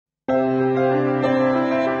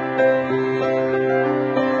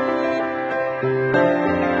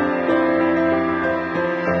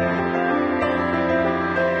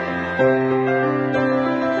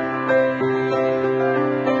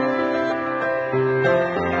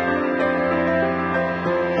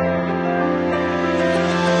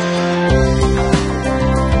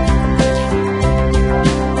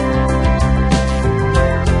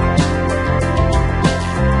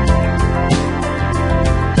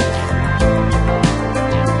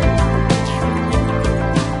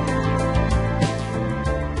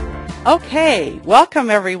Okay, welcome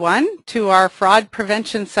everyone to our fraud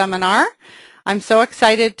prevention seminar. I'm so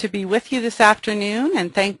excited to be with you this afternoon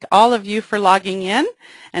and thank all of you for logging in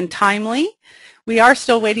and timely. We are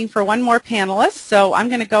still waiting for one more panelist, so I'm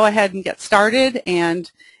going to go ahead and get started,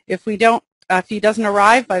 and if he doesn't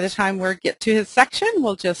arrive by the time we get to his section,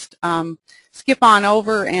 we'll just skip on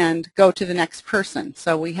over and go to the next person.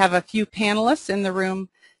 So we have a few panelists in the room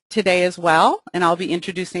today as well, and I'll be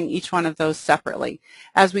introducing each one of those separately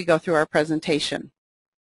as we go through our presentation.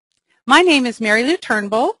 My name is Mary Lou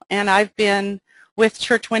Turnbull, and I've been with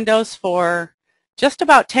Church Windows for just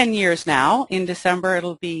about 10 years now. In December,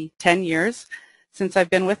 it'll be 10 years since I've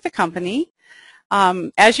been with the company.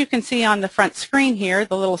 As you can see on the front screen here,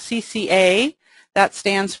 the little CCA, that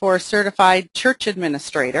stands for Certified Church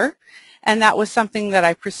Administrator, and that was something that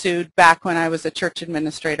I pursued back when I was a church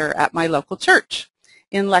administrator at my local church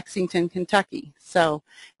in Lexington, Kentucky. So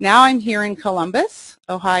now I'm here in Columbus,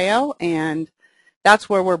 Ohio, and that's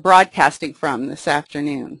where we're broadcasting from this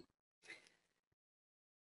afternoon.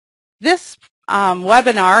 This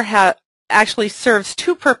webinar actually serves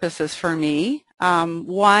two purposes for me.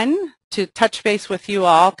 One, to touch base with you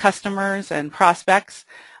all, customers and prospects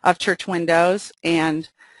of Church Windows, and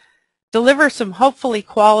deliver some hopefully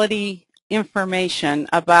quality information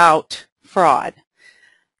about fraud.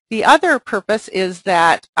 The other purpose is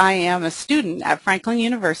that I am a student at Franklin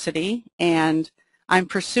University and I'm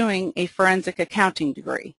pursuing a forensic accounting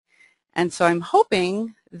degree. And so I'm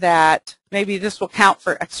hoping that maybe this will count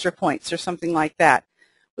for extra points or something like that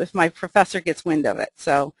if my professor gets wind of it.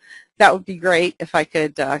 So that would be great if I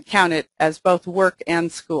could count it as both work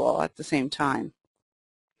and school at the same time.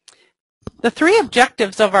 The three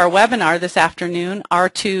objectives of our webinar this afternoon are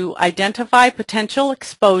to identify potential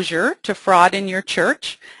exposure to fraud in your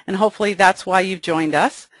church, and hopefully that's why you've joined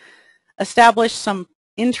us. Establish some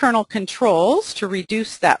internal controls to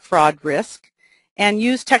reduce that fraud risk, and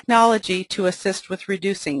use technology to assist with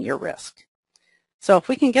reducing your risk. So if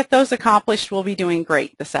we can get those accomplished, we'll be doing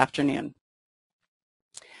great this afternoon.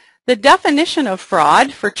 The definition of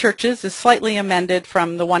fraud for churches is slightly amended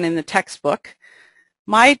from the one in the textbook.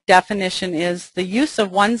 My definition is the use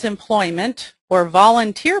of one's employment or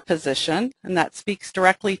volunteer position, and that speaks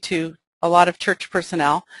directly to a lot of church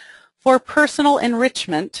personnel, for personal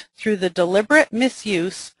enrichment through the deliberate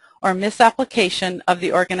misuse or misapplication of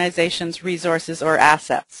the organization's resources or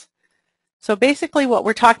assets. So basically what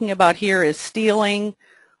we're talking about here is stealing,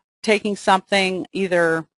 taking something,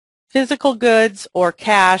 either physical goods or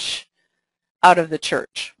cash, out of the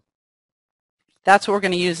church. That's what we're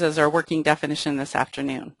going to use as our working definition this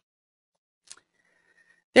afternoon.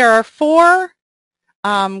 There are four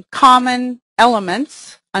common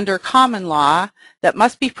elements under common law that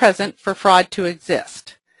must be present for fraud to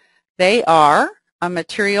exist. They are a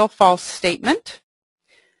material false statement,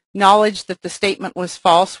 knowledge that the statement was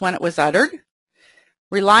false when it was uttered,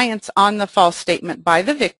 reliance on the false statement by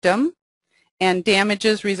the victim, and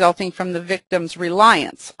damages resulting from the victim's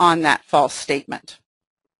reliance on that false statement.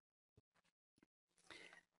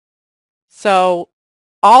 So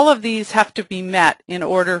all of these have to be met in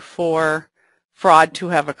order for fraud to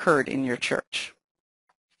have occurred in your church.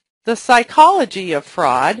 The psychology of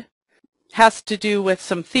fraud has to do with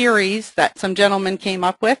some theories that some gentlemen came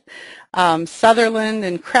up with. Sutherland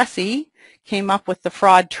and Cressy came up with the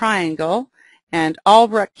fraud triangle, and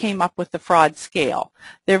Albrecht came up with the fraud scale.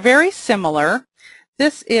 They're very similar.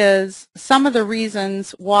 This is some of the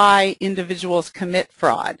reasons why individuals commit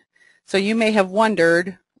fraud. So you may have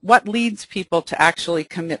wondered, what leads people to actually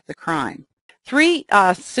commit the crime? Three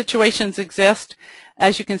situations exist.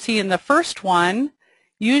 As you can see in the first one,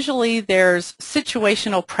 usually there's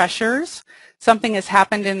situational pressures. Something has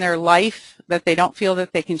happened in their life that they don't feel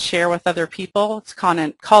that they can share with other people. It's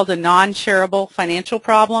called a non-shareable financial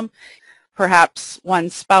problem. Perhaps one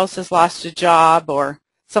spouse has lost a job or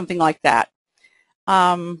something like that.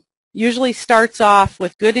 Usually starts off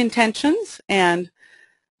with good intentions and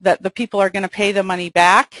that the people are going to pay the money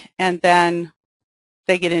back, and then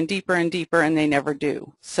they get in deeper and deeper and they never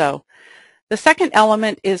do. So the second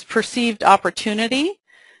element is perceived opportunity.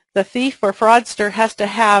 The thief or fraudster has to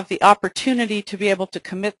have the opportunity to be able to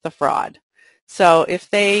commit the fraud. So if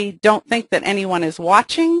they don't think that anyone is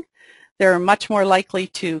watching, they're much more likely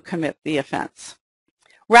to commit the offense.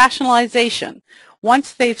 Rationalization.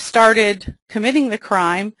 Once they've started committing the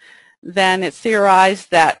crime, then it's theorized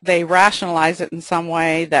that they rationalize it in some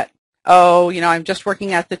way that, oh, you know, I'm just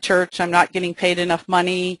working at the church, I'm not getting paid enough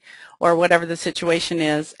money, or whatever the situation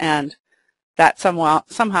is, and that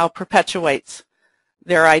somehow perpetuates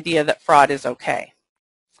their idea that fraud is okay.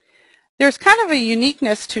 There's kind of a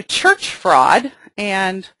uniqueness to church fraud,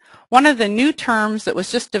 and One of the new terms that was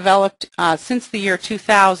just developed since the year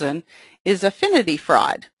 2000 is affinity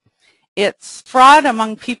fraud. It's fraud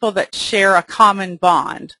among people that share a common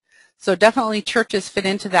bond. So definitely churches fit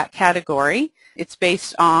into that category. It's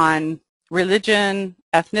based on religion,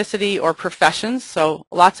 ethnicity, or professions. So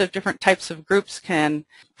lots of different types of groups can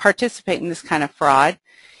participate in this kind of fraud.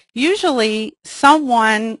 Usually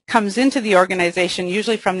someone comes into the organization,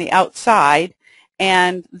 usually from the outside,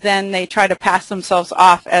 and then they try to pass themselves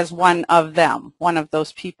off as one of them, one of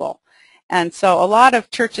those people. And so a lot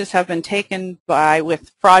of churches have been taken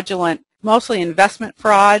with fraudulent, mostly investment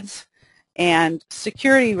frauds, and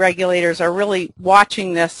security regulators are really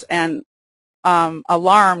watching this and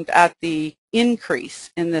alarmed at the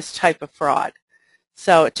increase in this type of fraud.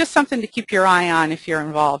 So it's just something to keep your eye on if you're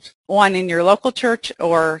involved, one in your local church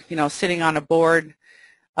or, sitting on a board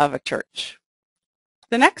of a church.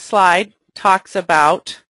 The next slide talks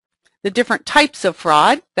about the different types of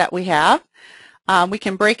fraud that we have. We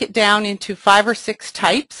can break it down into 5 or 6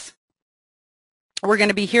 types. We're going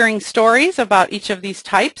to be hearing stories about each of these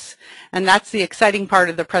types, and that's the exciting part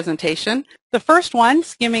of the presentation. The first one,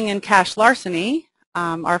 skimming and cash larceny,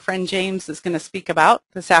 our friend James is going to speak about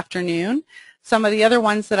this afternoon. Some of the other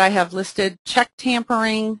ones that I have listed: check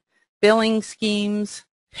tampering, billing schemes,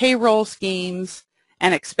 payroll schemes,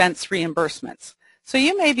 and expense reimbursements. So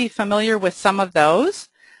you may be familiar with some of those.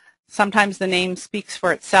 Sometimes the name speaks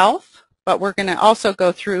for itself, but we're going to also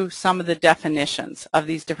go through some of the definitions of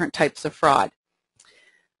these different types of fraud.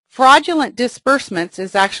 Fraudulent disbursements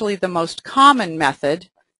is actually the most common method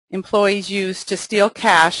employees use to steal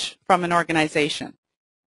cash from an organization.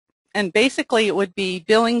 And basically it would be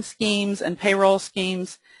billing schemes and payroll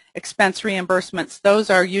schemes, expense reimbursements. Those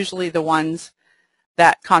are usually the ones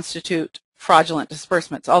that constitute fraudulent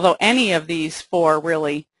disbursements, although any of these 4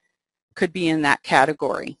 really could be in that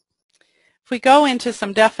category. If we go into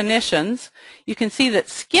some definitions, you can see that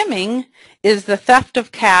skimming is the theft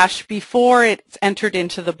of cash before it's entered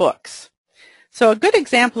into the books. So a good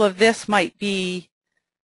example of this might be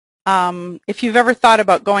if you've ever thought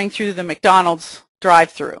about going through the McDonald's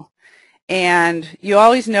drive-thru, and you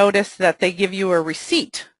always notice that they give you a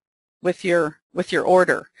receipt with your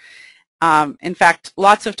order. In fact,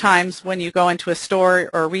 lots of times when you go into a store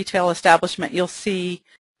or a retail establishment, you'll see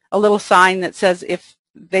a little sign that says if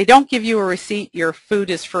they don't give you a receipt, your food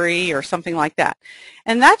is free or something like that.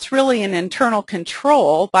 And that's really an internal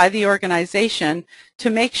control by the organization to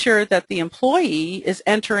make sure that the employee is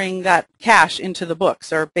entering that cash into the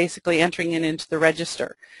books, or basically entering it into the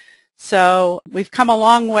register. So we've come a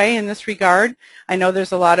long way in this regard. I know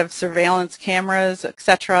there's a lot of surveillance cameras,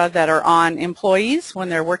 etc., that are on employees when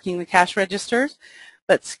they're working the cash registers.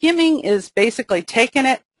 But skimming is basically taking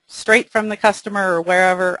it straight from the customer or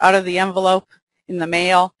wherever out of the envelope in the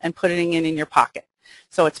mail and putting it in your pocket.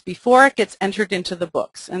 So it's before it gets entered into the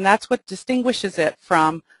books. And that's what distinguishes it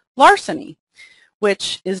from larceny,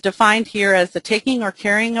 which is defined here as the taking or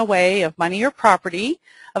carrying away of money or property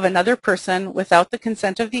of another person without the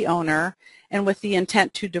consent of the owner and with the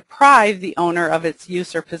intent to deprive the owner of its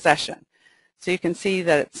use or possession. So you can see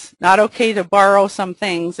that it's not okay to borrow some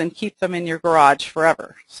things and keep them in your garage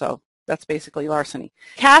forever. So that's basically larceny.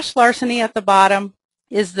 Cash larceny at the bottom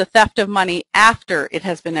is the theft of money after it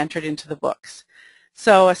has been entered into the books.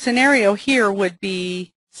 So a scenario here would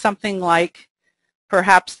be something like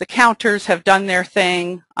perhaps the counters have done their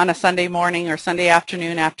thing on a Sunday morning or Sunday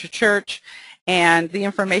afternoon after church, and the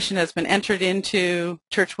information has been entered into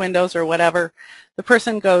church windows or whatever. The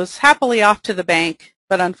person goes happily off to the bank,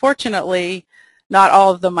 but unfortunately not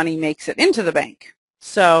all of the money makes it into the bank.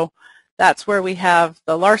 So that's where we have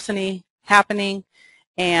the larceny happening,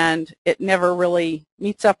 and it never really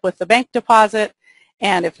meets up with the bank deposit.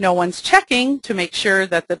 And if no one's checking to make sure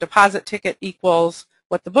that the deposit ticket equals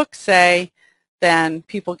what the books say, then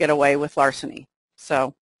people get away with larceny.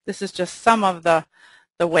 So this is just some of the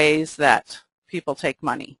ways that people take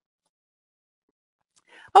money.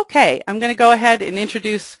 Okay, I'm going to go ahead and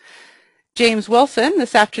introduce James Wilson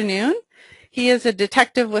this afternoon. He is a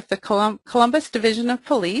detective with the Columbus Division of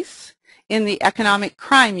Police in the Economic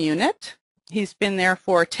Crime Unit. He's been there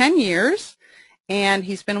for 10 years, and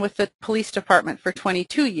he's been with the police department for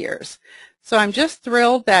 22 years. So I'm just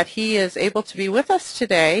thrilled that he is able to be with us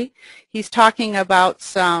today. He's talking about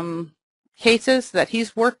some cases that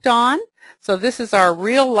he's worked on. So this is our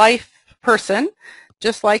real-life person,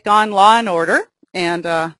 just like on Law and Order. And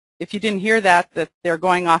if you didn't hear that they're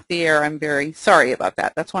going off the air, I'm very sorry about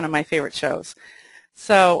that. That's one of my favorite shows.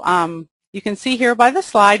 So you can see here by the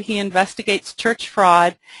slide, he investigates church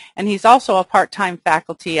fraud, and he's also a part-time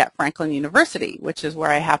faculty at Franklin University, which is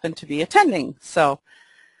where I happen to be attending. So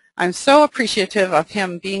I'm so appreciative of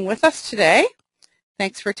him being with us today.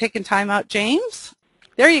 Thanks for taking time out, James.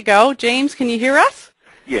 There you go. James, can you hear us?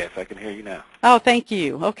 Yes, I can hear you now. Oh, thank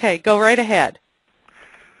you. Okay, go right ahead.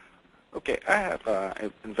 Okay, I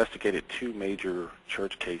have investigated two major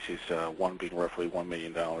church cases, one being roughly $1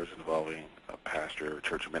 million involving a pastor,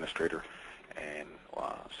 church administrator, and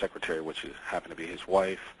secretary, which happened to be his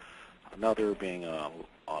wife. Another being a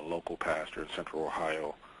local pastor in Central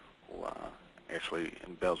Ohio who actually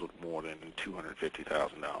embezzled more than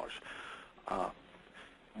 $250,000.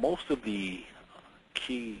 Most of the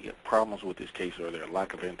key problems with this case are their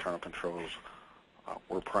lack of internal controls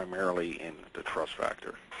were primarily in the trust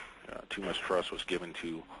factor. Too much trust was given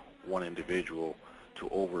to one individual to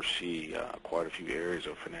oversee quite a few areas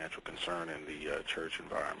of financial concern in the church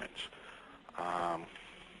environments.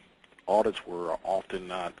 Audits were often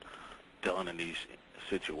not done in these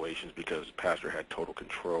situations because the pastor had total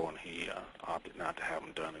control and he opted not to have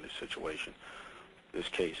them done in this situation. This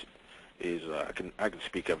case is, I can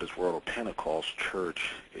speak of as World of Pentecost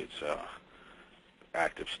Church. It's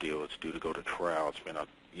active still. It's due to go to trial. It's been a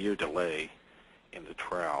year delay in the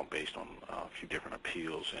trial based on a few different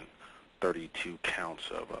appeals and 32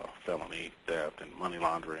 counts of felony theft and money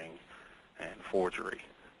laundering and forgery.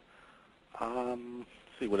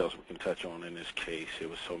 See what else we can touch on in this case. It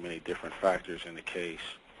was so many different factors in the case.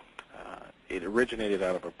 It originated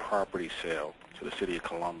out of a property sale to the city of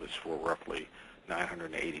Columbus for roughly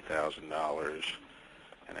 $980,000,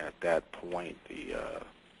 and at that point the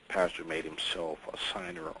pastor made himself a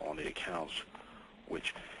signer on the accounts,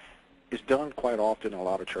 which is done quite often in a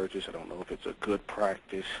lot of churches. I don't know if it's a good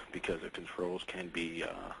practice because the controls can be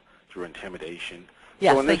through intimidation.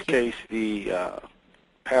 Yes, so in this case, the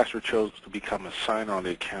pastor chose to become a signer on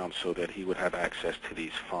the account so that he would have access to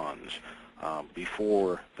these funds.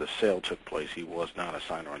 Before the sale took place, he was not a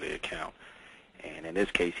signer on the account. And in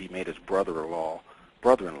this case, he made his brother-in-law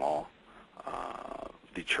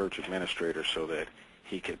the church administrator so that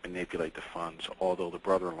he could manipulate the funds, although the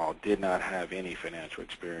brother-in-law did not have any financial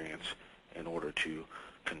experience in order to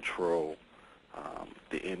control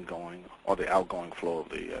the ingoing or the outgoing flow of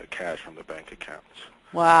the cash from the bank accounts.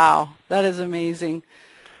 Wow, that is amazing.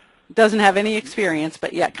 Doesn't have any experience,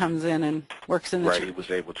 but yet comes in and works in the church. Right, he was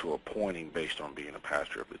able to appoint him based on being a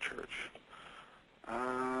pastor of the church.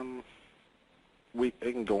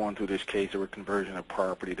 They can go on through this case. There were conversion of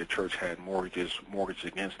property. The church had mortgages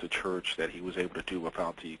against the church that he was able to do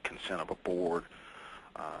without the consent of a board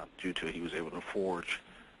due to he was able to forge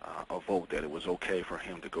a vote that it was okay for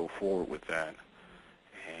him to go forward with that.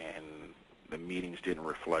 And the meetings didn't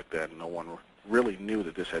reflect that. No one really knew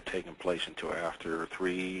that this had taken place until after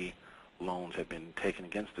 3 loans had been taken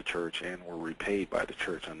against the church and were repaid by the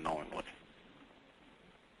church unknowingly.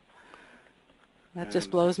 That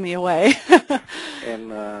just blows me away.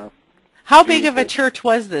 And how big of a church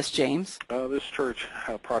was this, James? This church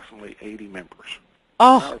had approximately 80 members.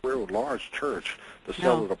 Oh, not a real large church. The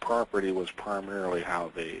sale of the property was primarily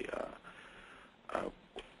how they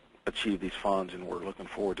achieved these funds and were looking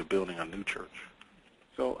forward to building a new church.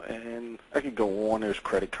 So, and I could go on. There's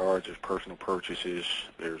credit cards, there's personal purchases,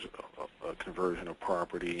 there's a conversion of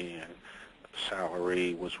property, and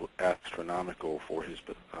salary was astronomical for his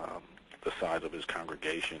the size of his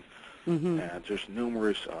congregation. Mm-hmm. And there's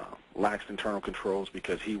numerous lax internal controls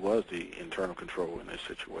because he was the internal control in this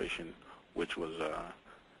situation, which was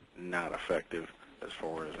not effective as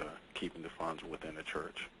far as keeping the funds within the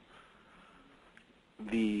church.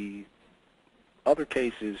 The other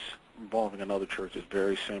cases involving another church is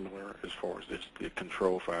very similar as far as the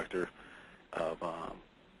control factor of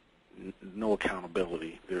no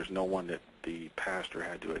accountability. There's no one that the pastor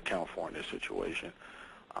had to account for in this situation.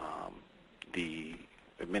 The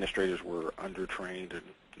administrators were undertrained and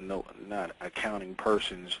not accounting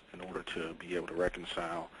persons in order to be able to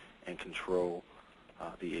reconcile and control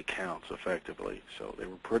the accounts effectively. So they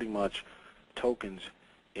were pretty much tokens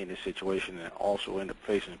in this situation and also ended up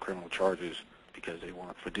facing criminal charges because they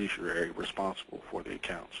weren't fiduciary responsible for the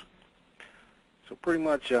accounts. So pretty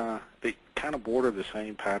much they kind of border the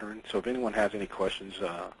same pattern. So if anyone has any questions,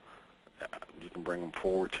 you can bring them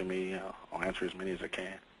forward to me. I'll answer as many as I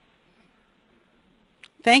can.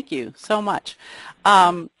 Thank you so much.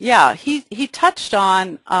 Yeah, he touched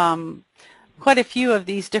on quite a few of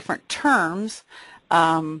these different terms.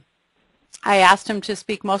 I asked him to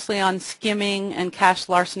speak mostly on skimming and cash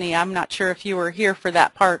larceny. I'm not sure if you were here for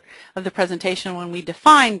that part of the presentation when we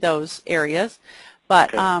defined those areas,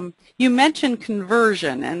 but okay. You mentioned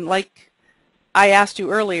conversion, and like I asked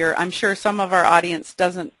you earlier, I'm sure some of our audience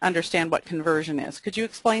doesn't understand what conversion is. Could you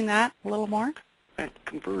explain that a little more? And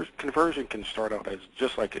conversion can start out as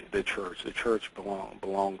just like the church. The church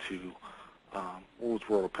belonged to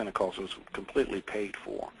Woodsboro Pentecost. It was completely paid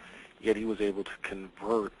for. Yet he was able to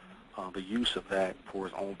convert the use of that for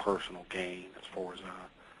his own personal gain, as far as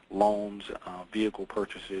loans, vehicle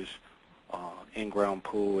purchases, in-ground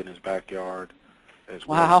pool in his backyard, as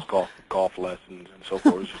well as golf lessons and so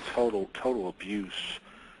forth. It was just total abuse.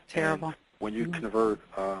 Terrible. And when you convert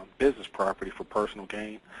business property for personal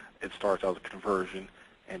gain, it starts out as a conversion,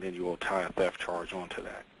 and then you will tie a theft charge onto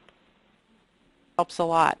that. Helps a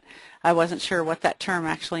lot. I wasn't sure what that term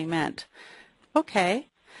actually meant. Okay.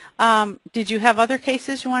 Did you have other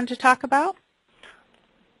cases you wanted to talk about?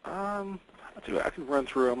 I can run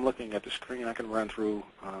through. I'm looking at the screen. I can run through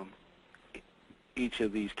each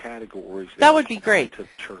of these categories. That would be great. To the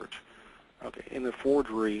church. Okay. In the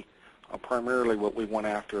forgery, primarily what we went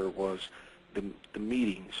after was the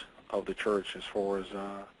meetings of the church, as far as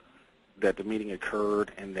that the meeting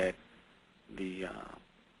occurred and that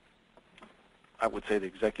I would say the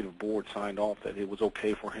executive board signed off that it was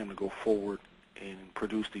okay for him to go forward and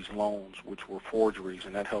produce these loans, which were forgeries,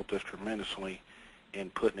 and that helped us tremendously in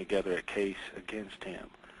putting together a case against him,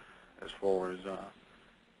 as far as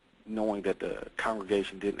knowing that the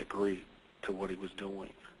congregation didn't agree to what he was doing.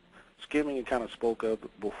 Skimming, it kind of spoke of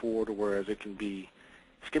before, to whereas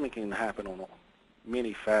skimming can happen on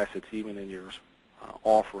many facets, even in your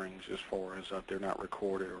offerings, as far as they're not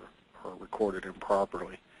recorded or recorded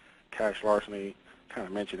improperly. Cash larceny, kind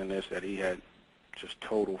of mentioned in this that he had just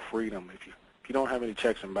total freedom. If you don't have any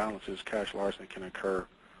checks and balances, cash larceny can occur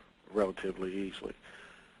relatively easily.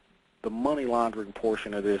 The money laundering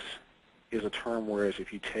portion of this is a term whereas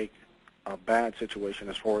if you take a bad situation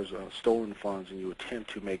as far as stolen funds and you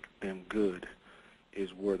attempt to make them good,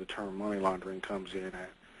 is where the term money laundering comes in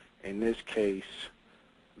at. In this case,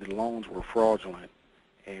 the loans were fraudulent,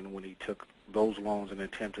 and when he took those loans and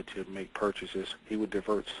attempted to make purchases, he would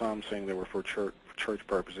divert some saying they were for church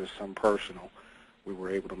purposes, some personal. We were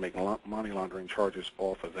able to make money laundering charges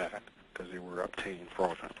off of that because they were obtained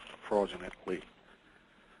fraudulently.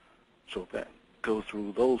 So that goes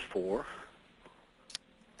through those four.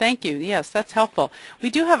 Thank you. Yes, that's helpful. We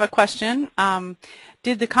do have a question.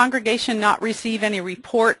 Did the congregation not receive any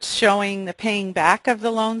reports showing the paying back of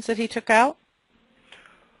the loans that he took out?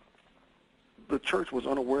 The church was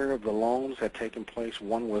unaware of the loans that had taken place.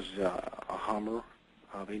 One was a Hummer.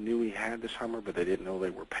 They knew he had this Hummer, but they didn't know they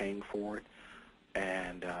were paying for it.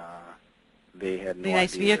 And they had no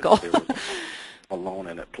nice idea vehicle. that there was a loan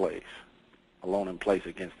in place. A loan in place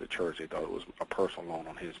against the church. They thought it was a personal loan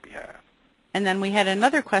on his behalf. And then we had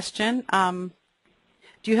another question.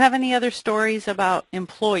 Do you have any other stories about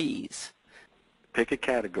employees? Pick a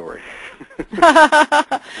category.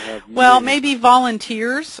 Well, maybe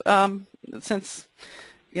volunteers, since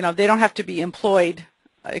they don't have to be employed.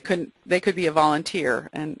 They could be a volunteer,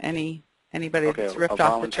 and anybody that's ripped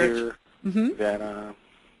off the church. That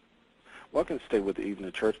well, I can stay with even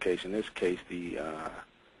the church case. In this case, the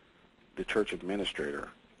church administrator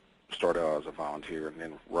started out as a volunteer, and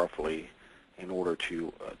then roughly, in order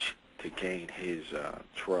to gain his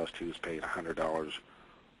trust, he was paid $100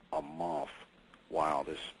 a month, while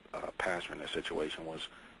this pastor in this situation was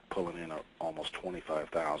pulling in almost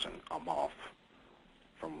 $25,000 a month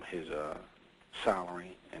from his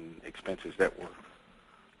salary and expenses that were,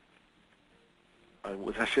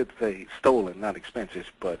 I should say, stolen, not expenses.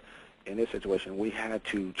 But in this situation, we had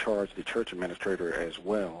to charge the church administrator as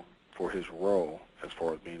well for his role as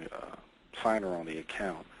far as being a signer on the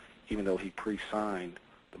account. Even though he pre-signed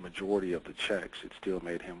the majority of the checks, it still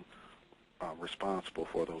made him responsible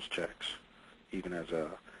for those checks, even as a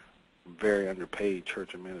very underpaid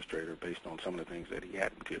church administrator based on some of the things that he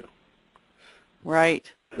had to do.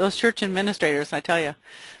 Right. Those church administrators, I tell you,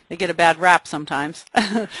 they get a bad rap sometimes.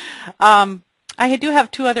 I do have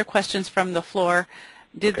two other questions from the floor.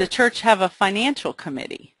 Did the church have a financial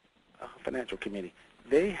committee? Financial committee.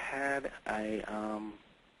 They had an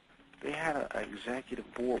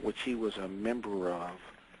executive board which he was a member of,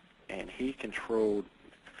 and he controlled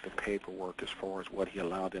the paperwork as far as what he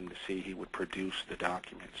allowed them to see. He would produce the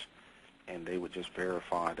documents, and they would just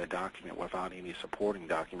verify the document without any supporting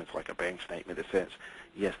documents like a bank statement that says,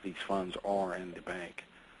 yes, these funds are in the bank.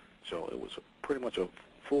 So it was pretty much a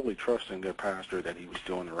fully trusting their pastor that he was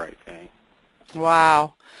doing the right thing.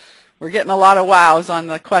 Wow. We're getting a lot of wows on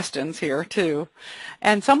the questions here, too.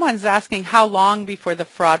 And someone's asking how long before the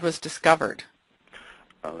fraud was discovered?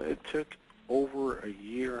 It took over a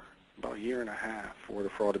year, about a year and a half, for the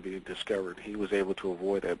fraud to be discovered. He was able to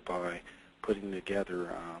avoid it by putting together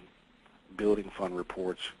building fund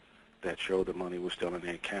reports that showed the money was still in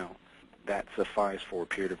the account. that sufficed for a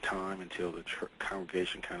period of time until the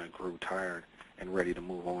congregation kind of grew tired and ready to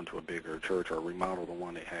move on to a bigger church or remodel the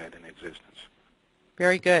one they had in existence.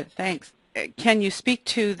 Very good. Thanks. Can you speak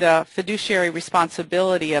to the fiduciary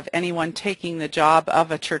responsibility of anyone taking the job of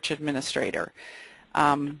a church administrator?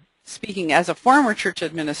 Speaking as a former church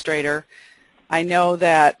administrator, I know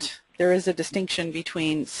that there is a distinction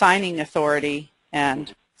between signing authority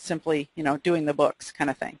and simply, doing the books kind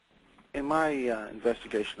of thing. In my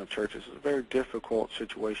investigation of churches, it's a very difficult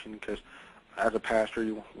situation because as a pastor,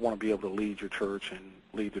 you want to be able to lead your church and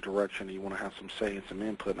lead the direction. You want to have some say and some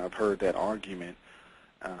input, and I've heard that argument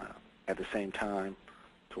at the same time,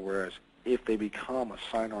 to whereas if they become a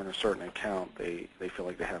signer on a certain account, they feel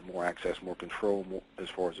like they have more access, more control as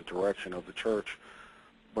far as the direction of the church,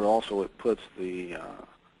 but also it puts the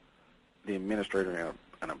administrator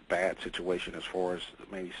in a bad situation as far as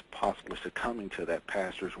maybe possibly succumbing to that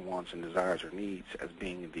pastor's wants and desires or needs as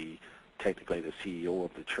being technically the CEO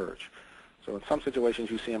of the church. So in some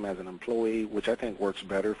situations you see them as an employee, which I think works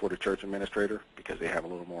better for the church administrator because they have a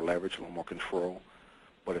little more leverage, a little more control.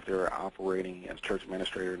 But if they're operating as church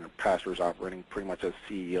administrator and the pastor is operating pretty much as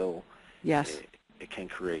CEO, yes, it can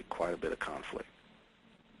create quite a bit of conflict.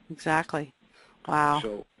 Exactly. Wow.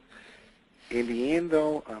 So in the end,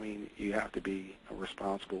 though, I mean, you have to be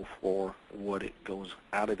responsible for what it goes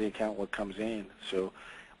out of the account, what comes in. So,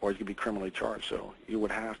 or you could be criminally charged. So you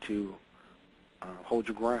would have to hold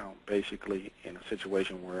your ground, basically, in a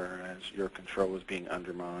situation whereas your control is being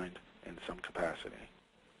undermined in some capacity.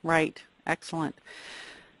 Right. Excellent.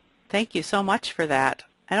 Thank you so much for that.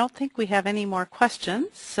 I don't think we have any more questions,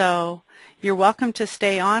 so you're welcome to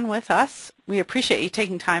stay on with us. We appreciate you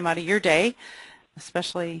taking time out of your day,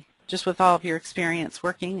 especially just with all of your experience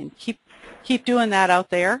working, and keep doing that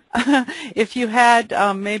out there. If you had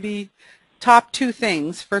maybe top 2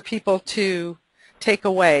 things for people to take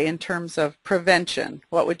away in terms of prevention,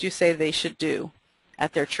 what would you say they should do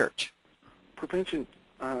at their church? Prevention,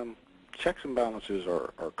 checks and balances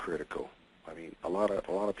are critical. I mean, a lot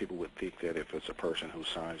of people would think that if it's a person who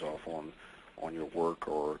signs off on your work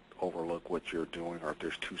or overlook what you're doing, or if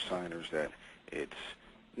there's 2 signers, that it's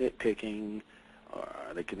nitpicking.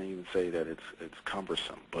 They can even say that it's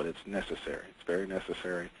cumbersome, but it's necessary. It's very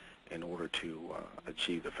necessary in order to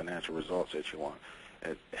achieve the financial results that you want.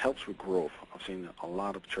 It helps with growth. I've seen a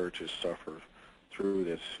lot of churches suffer through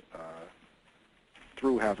this,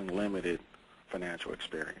 through having limited financial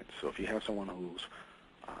experience. So if you have someone who's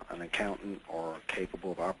an accountant or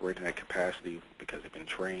capable of operating that capacity because they've been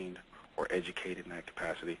trained or educated in that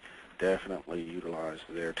capacity, definitely utilize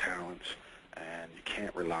their talents, and you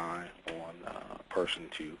can't rely on a person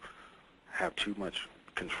to have too much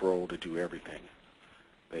control to do everything.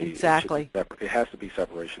 Exactly. It has to be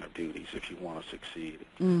separation of duties if you want to succeed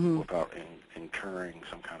without incurring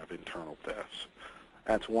some kind of internal thefts.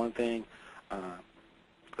 That's one thing.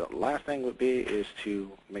 The last thing would be is to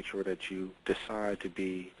make sure that you decide to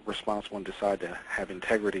be responsible and decide to have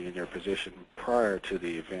integrity in your position prior to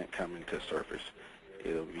the event coming to surface.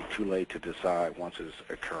 It'll be too late to decide once it's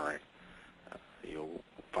occurring. You'll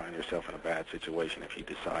find yourself in a bad situation if you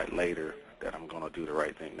decide later that I'm going to do the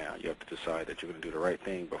right thing now. You have to decide that you're going to do the right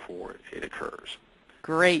thing before it occurs.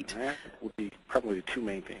 Great. And that would be probably the 2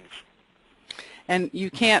 main things. And you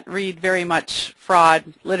can't read very much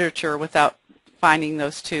fraud literature without finding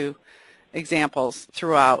those 2 examples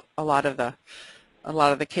throughout a lot of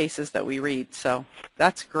the cases that we read. So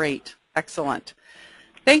that's great. Excellent.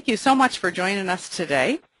 Thank you so much for joining us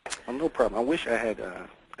today. No problem. I wish I had.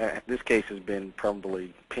 This case has been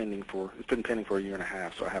probably pending for a 1.5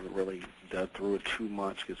 years, so I haven't really dug through it too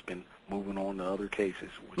much. It's been moving on to other cases,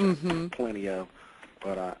 which I've plenty of.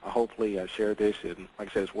 But hopefully I share this, and like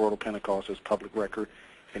I said, it's World of Pentecost, it's public record.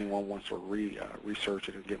 If anyone wants to research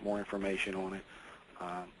it and get more information on it,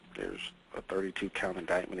 there's a 32-count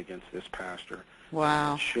indictment against this pastor.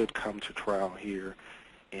 Wow. It should come to trial here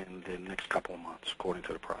in the next couple of months, according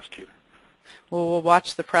to the prosecutor. Well, we'll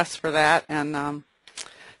watch the press for that, and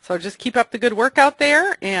so just keep up the good work out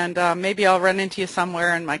there, and maybe I'll run into you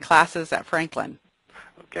somewhere in my classes at Franklin.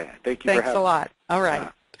 Okay. Thank you for having me. Thanks a lot. All right.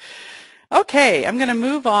 Okay, I'm going to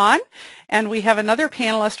move on, and we have another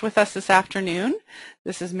panelist with us this afternoon.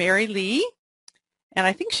 This is Mary Lee, and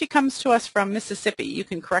I think she comes to us from Mississippi. You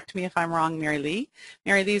can correct me if I'm wrong, Mary Lee.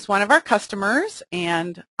 Mary Lee is one of our customers,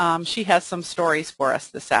 and she has some stories for us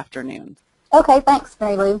this afternoon. Okay, thanks,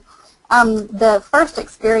 Mary Lou. The first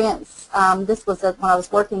experience, this was when I was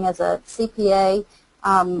working as a CPA.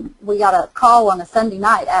 We got a call on a Sunday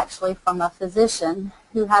night, actually, from a physician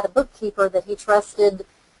who had a bookkeeper that he trusted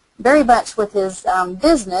very much with his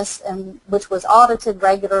business, and which was audited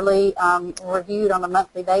regularly, reviewed on a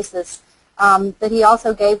monthly basis. But he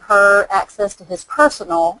also gave her access to his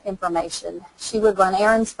personal information. She would run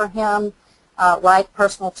errands for him, write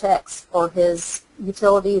personal checks for his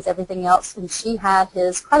utilities, everything else, and she had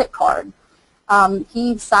his credit card.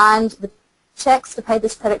 He signed the checks to pay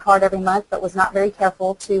this credit card every month, but was not very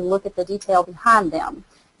careful to look at the detail behind them.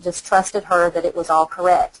 Just trusted her that it was all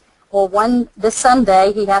correct. Well, this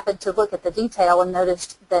Sunday, he happened to look at the detail and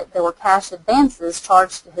noticed that there were cash advances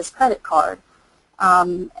charged to his credit card.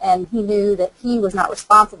 And he knew that he was not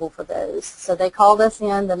responsible for those. So they called us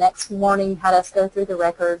in the next morning, had us go through the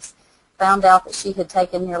records, found out that she had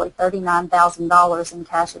taken nearly $39,000 in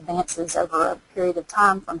cash advances over a period of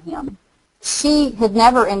time from him. She had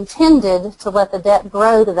never intended to let the debt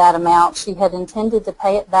grow to that amount. She had intended to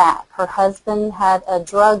pay it back. Her husband had a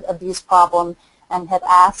drug abuse problem and had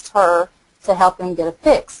asked her to help him get a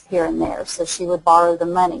fix here and there, so she would borrow the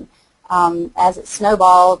money. As it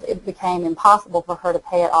snowballed, it became impossible for her to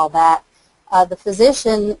pay it all back. The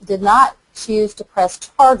physician did not choose to press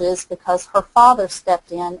charges because her father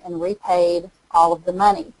stepped in and repaid all of the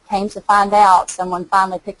money. Came to find out, someone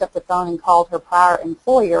finally picked up the phone and called her prior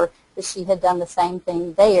employer that she had done the same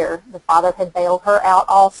thing there. The father had bailed her out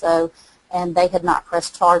also, and they had not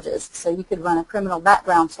pressed charges. So you could run a criminal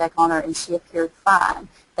background check on her, and she appeared fine.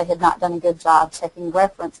 They had not done a good job checking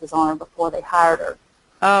references on her before they hired her.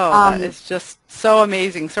 Oh, that is just so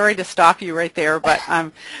amazing. Sorry to stop you right there, but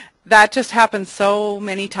that just happens so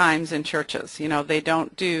many times in churches. You know, they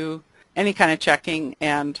don't do any kind of checking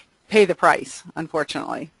and pay the price,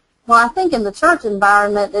 unfortunately. Well, I think in the church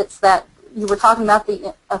environment, it's that you were talking about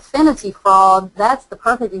the affinity fraud. That's the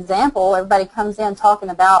perfect example. Everybody comes in talking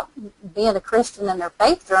about being a Christian and their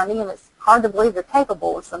faith journey, and it's hard to believe they're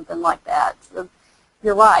capable of something like that. So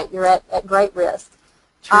you're right. You're at great risk.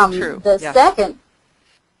 True.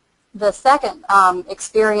 The second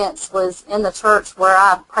experience was in the church where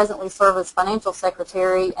I presently serve as financial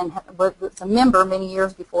secretary and was a member many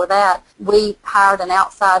years before that. We hired an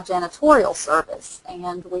outside janitorial service,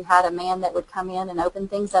 and we had a man that would come in and open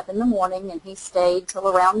things up in the morning, and he stayed till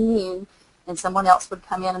around noon, and someone else would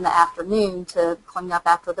come in the afternoon to clean up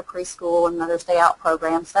after the preschool and Mother's Day Out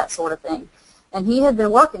programs, that sort of thing. And he had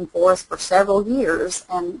been working for us for several years,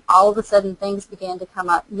 and all of a sudden things began to come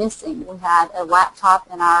up missing. We had a laptop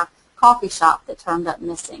in our coffee shop that turned up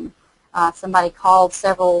missing. Somebody called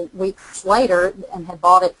several weeks later and had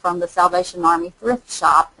bought it from the Salvation Army thrift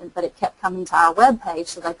shop, but it kept coming to our webpage,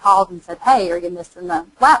 so they called and said, "Hey, are you missing the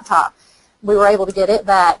laptop?" We were able to get it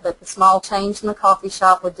back, but the small change in the coffee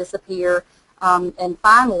shop would disappear. And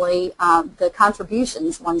finally, the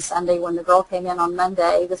contributions one Sunday when the girl came in on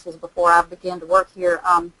Monday, this was before I began to work here,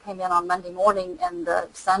 came in on Monday morning, and the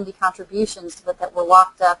Sunday contributions that were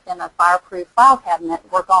locked up in a fireproof file cabinet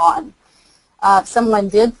were gone. Someone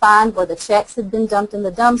did find where the checks had been dumped in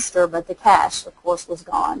the dumpster, but the cash, of course, was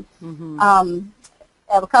gone. Mm-hmm.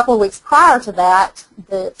 A couple of weeks prior to that,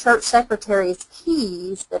 the church secretary's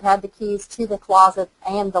keys that had the keys to the closet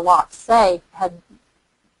and the locked safe had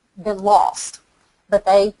been lost, but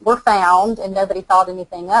they were found and nobody thought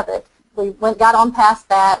anything of it. We got on past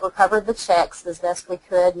that, recovered the checks as best we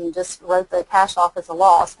could, and just wrote the cash off as a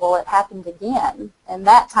loss. Well, it happened again, and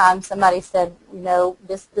that time somebody said, you know,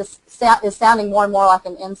 this is sounding more and more like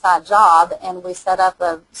an inside job, and we set up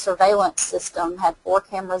a surveillance system, had 4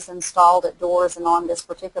 cameras installed at doors and on this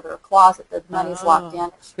particular closet that the money's locked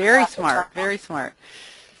in. Very smart, very smart.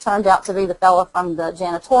 Turned out to be the fellow from the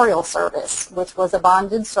janitorial service, which was a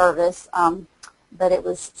bonded service, but it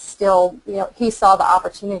was still, you know, he saw the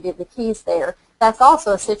opportunity of the keys there. That's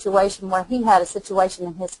also a situation where he had a situation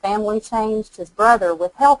in his family changed. His brother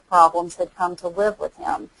with health problems had come to live with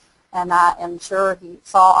him, and I am sure he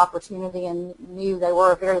saw opportunity and knew they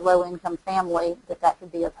were a very low-income family, that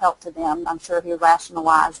could be of help to them. I'm sure he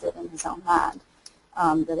rationalized it in his own mind,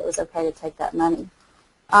 that it was okay to take that money.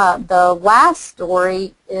 The last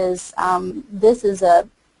story is, this is a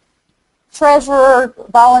treasurer,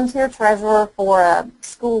 volunteer treasurer for a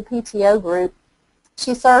school PTO group.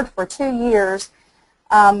 She served for 2 years,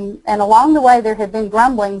 and along the way there had been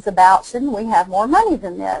grumblings about, shouldn't we have more money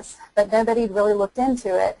than this? But nobody had really looked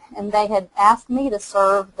into it, and they had asked me to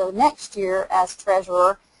serve the next year as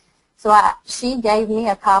treasurer. So she gave me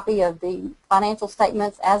a copy of the financial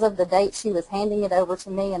statements as of the date she was handing it over to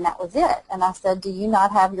me, and that was it. And I said, do you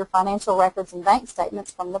not have your financial records and bank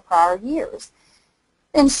statements from the prior years?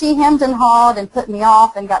 And she hemmed and hawed and put me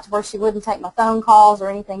off and got to where she wouldn't take my phone calls or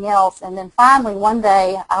anything else. And then finally one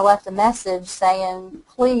day I left a message saying,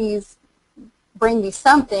 please bring me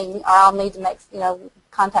something or I'll need to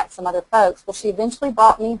contact some other folks. Well, she eventually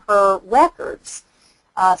brought me her records.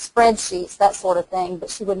 spreadsheets, that sort of thing, but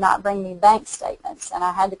she would not bring me bank statements. And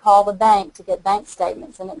I had to call the bank to get bank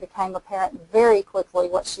statements, and it became apparent very quickly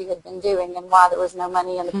what she had been doing and why there was no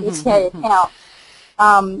money in the PTA account.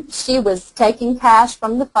 She was taking cash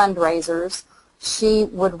from the fundraisers. She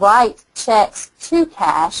would write checks to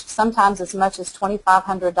cash, sometimes as much as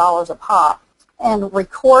 $2,500 a pop, and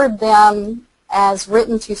record them as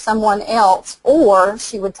written to someone else, or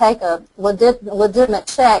she would take a legitimate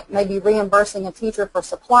check, maybe reimbursing a teacher for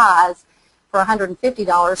supplies for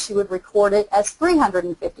 $150. She would record it as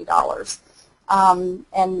 $350.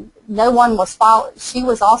 And no one was following. She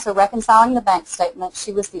was also reconciling the bank statement.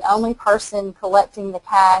 She was the only person collecting the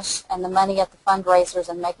cash and the money at the fundraisers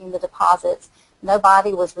and making the deposits.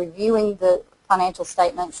 Nobody was reviewing the financial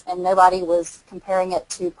statements, and nobody was comparing it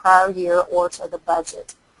to prior year or to the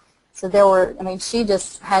budget. So there were, I mean, she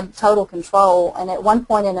just had total control. And at one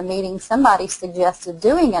point in a meeting, somebody suggested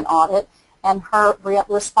doing an audit, and her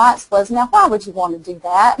response was, "Now, why would you want to do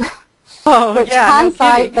that?" Oh, Which yeah,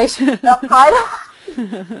 hindsight, no they should have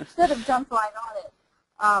jumped right on it.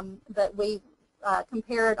 But we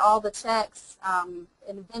compared all the checks and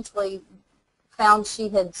eventually found she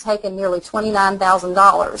had taken nearly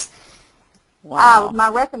 $29,000. Wow. My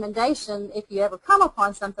recommendation, if you ever come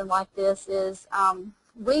upon something like this, is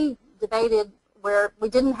we debated, where we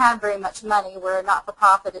didn't have very much money, we're a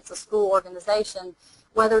not-for-profit, it's a school organization,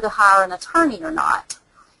 whether to hire an attorney or not.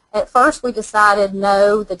 At first we decided,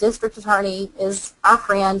 no, the district attorney is our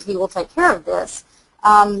friend, he will take care of this.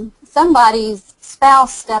 Somebody's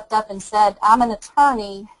spouse stepped up and said, "I'm an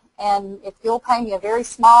attorney, and if you'll pay me a very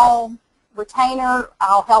small retainer,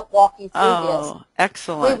 I'll help walk you through this." Oh,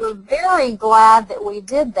 excellent. We were very glad that we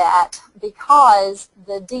did that, because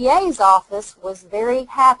the DA's office was very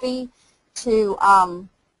happy to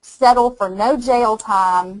settle for no jail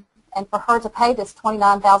time and for her to pay this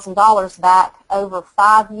 $29,000 back over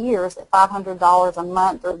 5 years at $500 a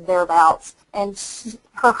month or thereabouts. And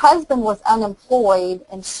her husband was unemployed,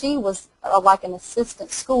 and she was like an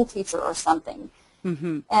assistant school teacher or something.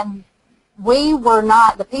 Mm-hmm. And we were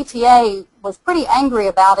not, the PTA was pretty angry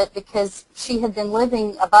about it, because she had been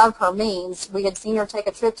living above her means. We had seen her take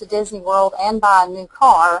a trip to Disney World and buy a new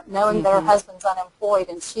car, knowing that her husband's unemployed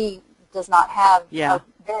and she does not have a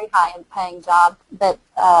very high-paying job. But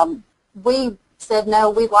we said, no,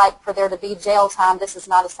 we'd like for there to be jail time. This is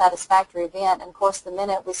not a satisfactory event. And, of course, the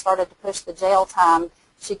minute we started to push the jail time,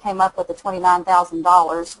 she came up with the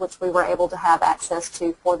 $29,000, which we were able to have access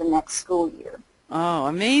to for the next school year. Oh,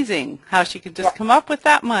 amazing how she could just come up with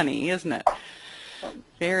that money, isn't it?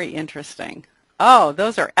 Very interesting. Oh,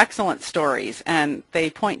 those are excellent stories, and they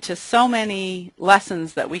point to so many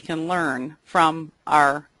lessons that we can learn from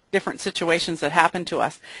our different situations that happen to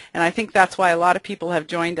us. And I think that's why a lot of people have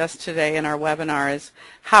joined us today in our webinar, is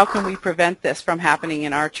how can we prevent this from happening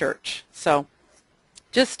in our church? So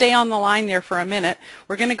just stay on the line there for a minute.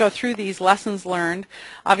 We're going to go through these lessons learned.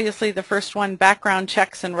 Obviously, the first one, background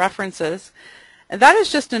checks and references. And that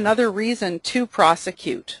is just another reason to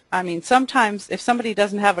prosecute. I mean, sometimes if somebody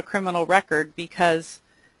doesn't have a criminal record because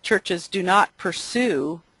churches do not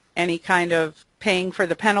pursue any kind of paying for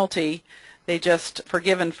the penalty, they just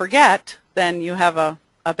forgive and forget, then you have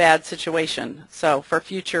a bad situation. So for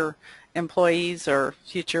future employees or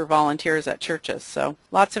future volunteers at churches. So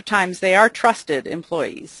lots of times they are trusted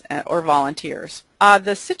employees or volunteers.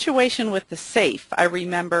 The situation with the safe, I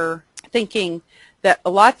remember thinking that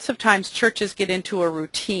lots of times churches get into a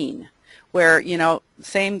routine where, you know,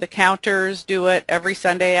 the counters do it every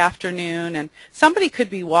Sunday afternoon, and somebody could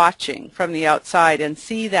be watching from the outside and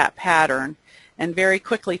see that pattern and very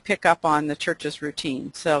quickly pick up on the church's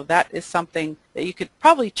routine. So that is something that you could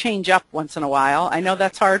probably change up once in a while. I know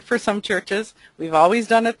that's hard for some churches. We've always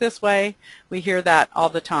done it this way. We hear that all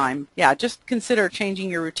the time. Yeah, just consider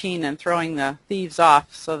changing your routine and throwing the thieves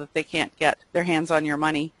off so that they can't get their hands on your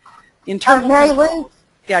money. Mary Lou?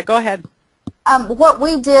 Yeah, go ahead. What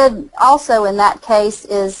we did also in that case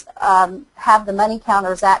is have the money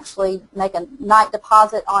counters actually make a night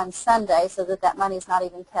deposit on Sunday, so that that money is not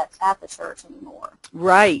even kept at the church anymore.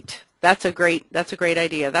 Right. That's a great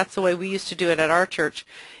idea. That's the way we used to do it at our church.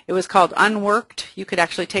 It was called unworked. You could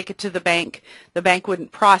actually take it to the bank. The bank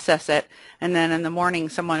wouldn't process it, and then in the morning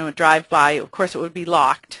someone would drive by. Of course, it would be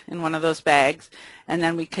locked in one of those bags, and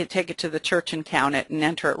then we could take it to the church and count it and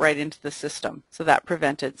enter it right into the system. So that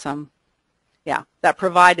prevented some, that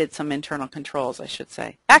provided some internal controls, I should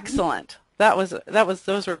say. Excellent.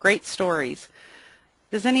 Those were great stories.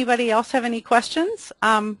 Does anybody else have any questions?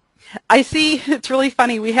 I see it's really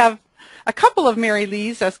funny. We have a couple of Mary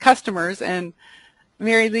Lees as customers, and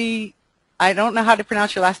Mary Lee, I don't know how to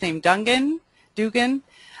pronounce your last name, Dungan. Dugan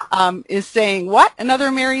is saying, what,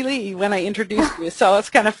 another Mary Lee, when I introduced you. So it's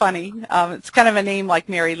kind of funny. It's kind of a name like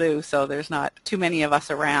Mary Lou, so there's not too many of us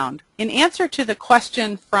around. In answer to the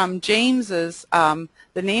question from James's, the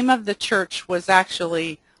name of the church was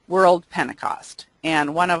actually World Pentecost.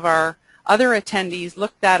 And one of our other attendees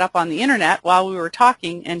looked that up on the internet while we were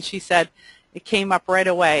talking, and she said it came up right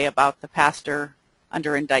away about the pastor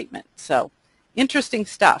under indictment. So interesting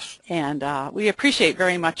stuff, and we appreciate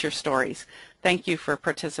very much your stories. Thank you for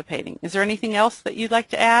participating. Is there anything else that you'd like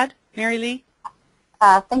to add, Mary Lee?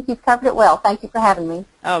 I think you've covered it well. Thank you for having me.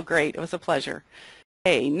 Oh, great. It was a pleasure.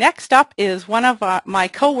 Okay, next up is one of my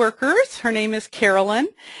coworkers. Her name is Carolyn,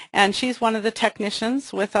 and she's one of the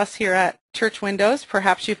technicians with us here at Church Windows.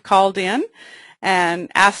 Perhaps you've called in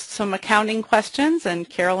and asked some accounting questions, and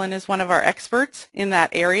Carolyn is one of our experts in that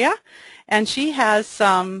area. And she has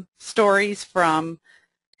some stories from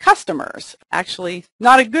customers. Actually,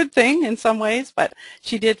 not a good thing in some ways, but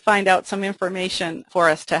she did find out some information for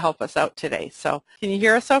us to help us out today. So can you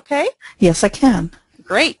hear us okay? Yes, I can.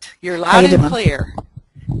 Great. You're loud and clear.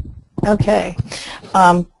 Okay.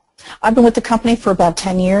 I've been with the company for about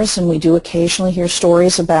 10 years, and we do occasionally hear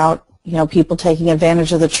stories about, people taking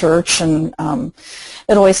advantage of the church, and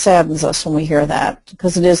it always saddens us when we hear that,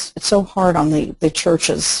 because it's so hard on the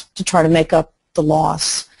churches to try to make up the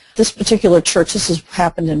loss. This particular church, this has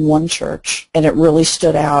happened in one church, and it really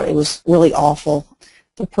stood out. It was really awful.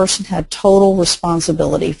 The person had total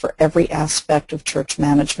responsibility for every aspect of church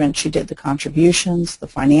management. She did the contributions, the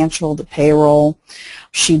financial, the payroll.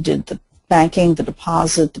 She did the banking, the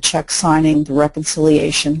deposit, the check signing, the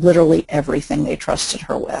reconciliation, literally everything they trusted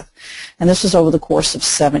her with. And this was over the course of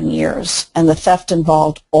 7 years. And the theft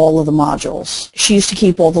involved all of the modules. She used to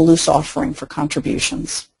keep all the loose offering for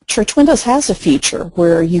contributions. Church Windows has a feature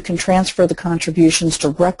where you can transfer the contributions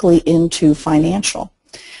directly into financial.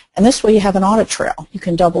 And this way you have an audit trail. You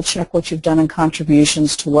can double check what you've done in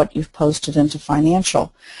contributions to what you've posted into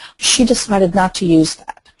financial. She decided not to use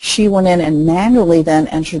that. She went in and manually then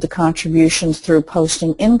entered the contributions through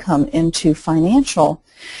posting income into financial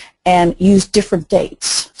and used different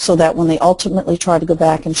dates so that when they ultimately tried to go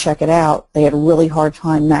back and check it out, they had a really hard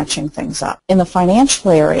time matching things up. In the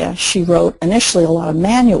financial area, she wrote initially a lot of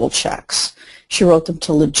manual checks. She wrote them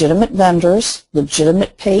to legitimate vendors,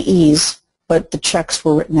 legitimate payees, but the checks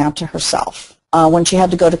were written out to herself. When she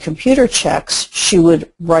had to go to computer checks, she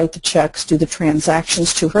would write the checks, do the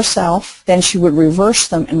transactions to herself, then she would reverse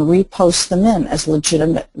them and repost them in as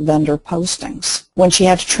legitimate vendor postings. When she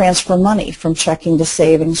had to transfer money from checking to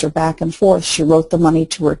savings or back and forth, she wrote the money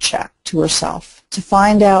to her check, to herself. To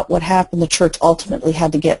find out what happened, the church ultimately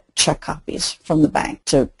had to get check copies from the bank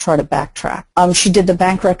to try to backtrack. She did the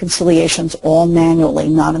bank reconciliations all manually,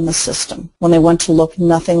 not in the system. When they went to look,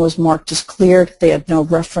 nothing was marked as cleared. They had no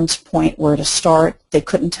reference point where to start. They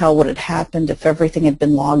couldn't tell what had happened, if everything had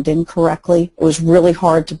been logged in correctly. It was really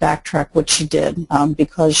hard to backtrack what she did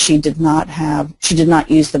because she did not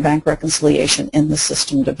use the bank reconciliation in the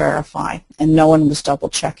system to verify, and no one was double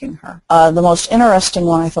checking her. The most interesting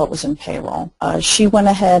one I thought was in payroll. She went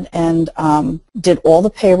ahead and did all the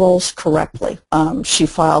payrolls correctly. She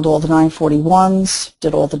filed all the 941s,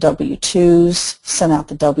 did all the W-2s, sent out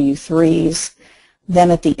the W-3s.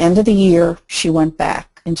 Then at the end of the year, she went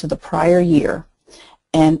back into the prior year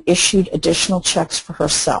and issued additional checks for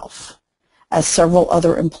herself, as several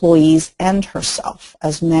other employees and herself,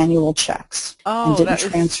 as manual checks. Oh, and didn't that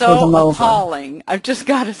is transfer so them over. appalling. I've just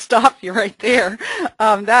got to stop you right there.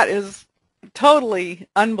 That is totally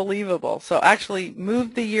unbelievable. So actually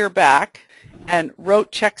moved the year back and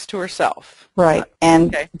wrote checks to herself. Right,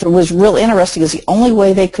 and okay. It was real interesting because the only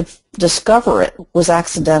way they could discover it was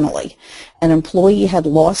accidentally. An employee had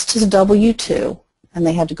lost his W-2, and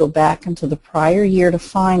they had to go back into the prior year to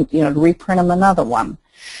find, to reprint him another one.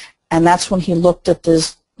 And that's when he looked at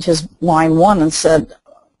his line 1 and said,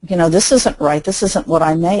 this isn't right, this isn't what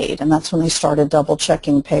I made. And that's when they started double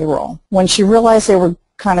checking payroll. When she realized they were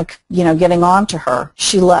kind of, getting on to her,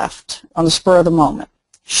 she left on the spur of the moment.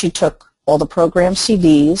 She took all the program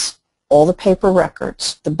CDs, all the paper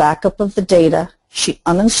records, the backup of the data. She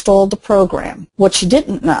uninstalled the program. What she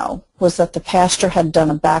didn't know was that the pastor had done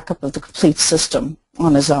a backup of the complete system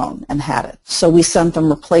on his own and had it. So we sent them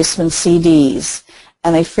replacement CDs,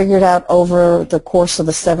 and they figured out over the course of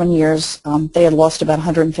the 7 years they had lost about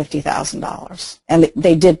 $150,000, and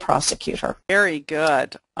they did prosecute her. Very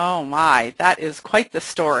good. Oh my, that is quite the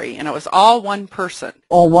story, and it was all one person.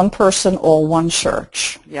 All one person, all one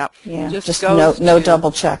church. Yep. Yeah, just no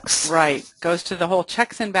double checks. Right. Goes to the whole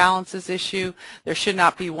checks and balances issue. There should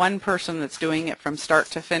not be one person that's doing it from start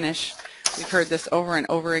to finish. We've heard this over and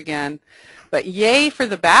over again. But yay for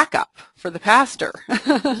the backup for the pastor.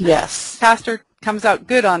 Yes. Pastor comes out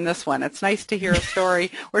good on this one. It's nice to hear a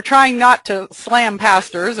story. We're trying not to slam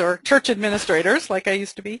pastors or church administrators like I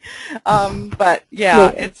used to be. But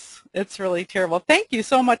yeah, it's really terrible. Thank you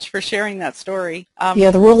so much for sharing that story.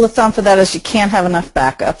 Yeah, the rule of thumb for that is you can't have enough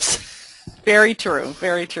backups. Very true.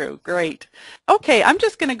 Very true. Great. Okay, I'm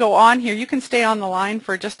just going to go on here. You can stay on the line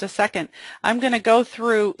for just a second. I'm going to go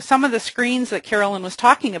through some of the screens that Carolyn was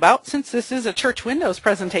talking about. Since this is a Church Windows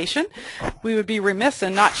presentation, we would be remiss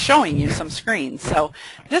in not showing you some screens. So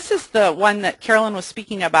this is the one that Carolyn was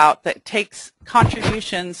speaking about that takes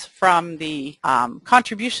contributions from the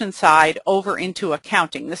contribution side over into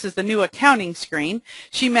accounting. This is the new accounting screen.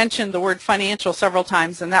 She mentioned the word financial several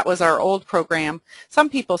times, and that was our old program. Some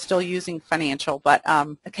people still using financial, but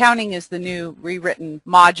accounting is the new rewritten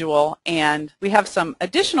module, and we have some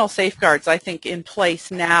additional safeguards, I think, in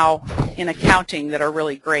place now in accounting that are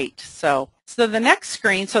really great. So the next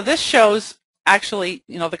screen, so this shows actually,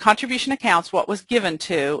 you know, the contribution accounts, what was given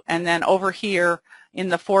to, and then over here in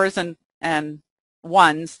the fours and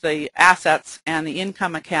ones, the assets and the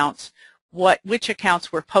income accounts, which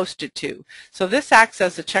accounts were posted to. So this acts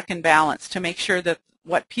as a check and balance to make sure that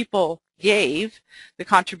what people gave, the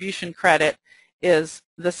contribution credit, is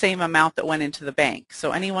the same amount that went into the bank.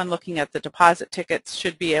 So anyone looking at the deposit tickets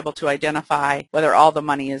should be able to identify whether all the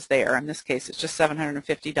money is there. In this case, it's just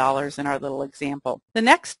 $750 in our little example. The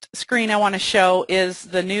next screen I want to show is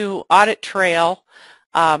the new audit trail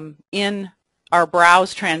in our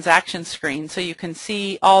browse transaction screen, so you can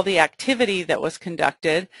see all the activity that was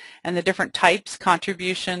conducted and the different types,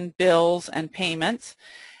 contribution, bills, and payments.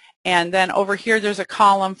 And then over here there's a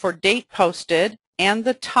column for date posted and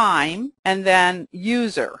the time, and then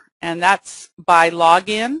user, and that's by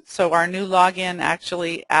login. So our new login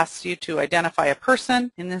actually asks you to identify a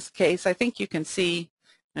person. In this case, I think you can see,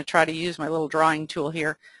 I'm going to try to use my little drawing tool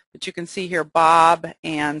here, but you can see here Bob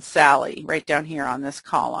and Sally right down here on this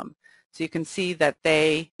column. So you can see that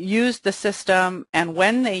they used the system and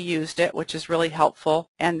when they used it, which is really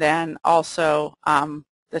helpful, and then also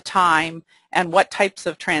the time and what types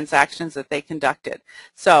of transactions that they conducted.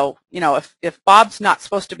 So, you know, if Bob's not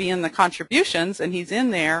supposed to be in the contributions and he's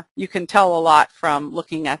in there, you can tell a lot from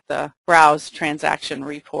looking at the browse transaction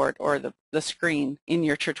report or the screen in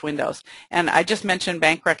your church windows. And I just mentioned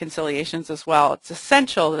bank reconciliations as well. It's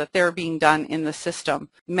essential that they're being done in the system.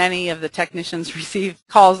 Many of the technicians receive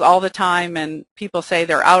calls all the time and people say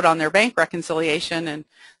they're out on their bank reconciliation, and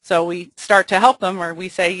so we start to help them, or we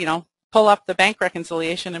say, you know, pull up the bank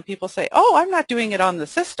reconciliation, and people say, oh, I'm not doing it on the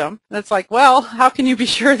system. And it's like, well, how can you be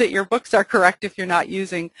sure that your books are correct if you're not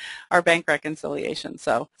using our bank reconciliation?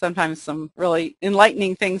 So sometimes some really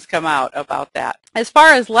enlightening things come out about that. As far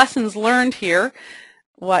as lessons learned here,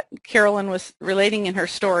 what Carolyn was relating in her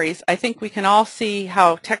stories, I think we can all see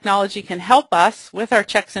how technology can help us with our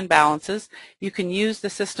checks and balances. You can use the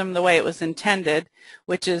system the way it was intended,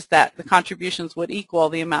 which is that the contributions would equal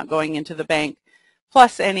the amount going into the bank,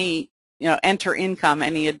 plus any, you know, enter income,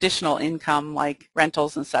 any additional income like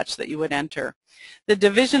rentals and such that you would enter. The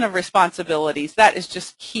division of responsibilities, that is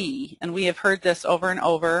just key, and we have heard this over and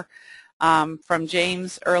over from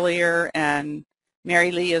James earlier and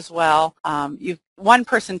Mary Lee as well. One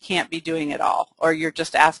person can't be doing it all, or you're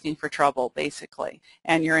just asking for trouble, basically.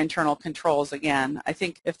 And your internal controls, again, I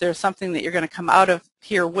think if there's something that you're going to come out of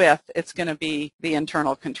here with, it's going to be the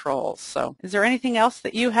internal controls. So is there anything else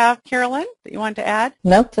that you have, Carolyn, that you wanted to add?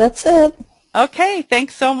 Nope, that's it. Okay,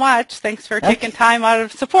 thanks so much. Thanks for taking time out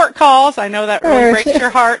of support calls. I know that really breaks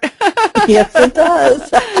your heart. Yes, it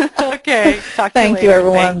does. Okay, talk to you later. Thank you,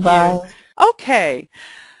 everyone. Bye. Okay.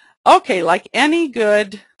 Okay, like any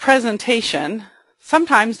good presentation,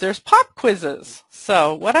 sometimes there's pop quizzes.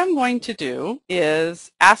 So what I'm going to do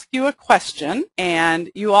is ask you a question,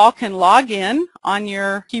 and you all can log in on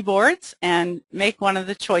your keyboards and make one of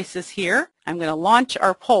the choices here. I'm going to launch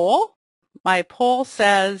our poll. My poll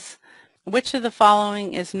says, which of the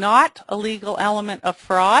following is not a legal element of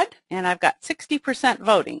fraud? And I've got 60%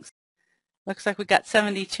 voting. Looks like we've got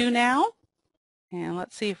 72 now. And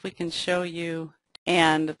let's see if we can show you.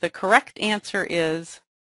 And the correct answer is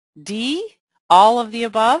D, all of the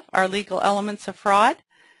above are legal elements of fraud.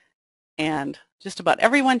 And just about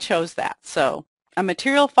everyone chose that. So a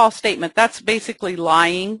material false statement, that's basically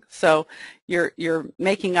lying. So you're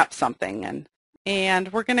making up something.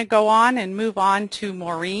 And we're going to go on and move on to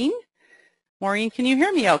Maureen. Maureen, can you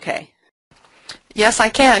hear me okay? Yes, I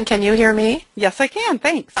can. Can you hear me? Yes, I can.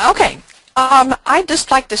 Thanks. Okay. I'd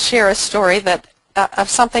just like to share a story that of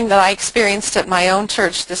something that I experienced at my own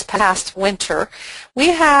church this past winter. We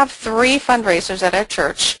have 3 fundraisers at our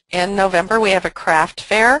church. In November, we have a craft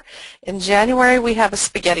fair. In January, we have a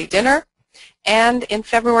spaghetti dinner. And in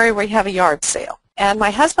February, we have a yard sale. And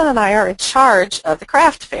my husband and I are in charge of the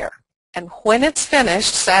craft fair. And when it's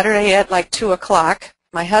finished, Saturday at like 2 o'clock,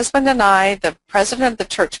 my husband and I, the president of the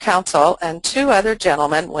church council, and 2 other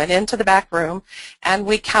gentlemen went into the back room and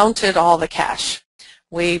we counted all the cash.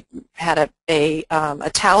 We had a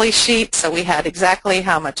tally sheet, so we had exactly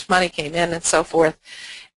how much money came in and so forth.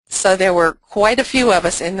 So there were quite a few of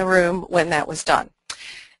us in the room when that was done.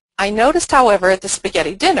 I noticed, however, at the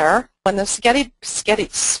spaghetti dinner, when the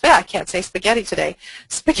I can't say spaghetti today,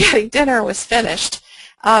 spaghetti dinner was finished,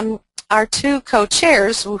 our 2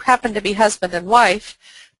 co-chairs, who happened to be husband and wife,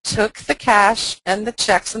 took the cash and the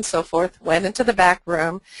checks and so forth, went into the back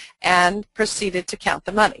room, and proceeded to count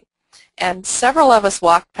the money. And several of us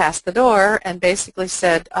walked past the door and basically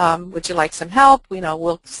said, would you like some help?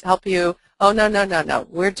 We'll help you. Oh, no,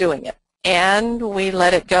 we're doing it. And we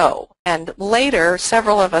let it go. And later,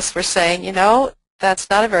 several of us were saying, that's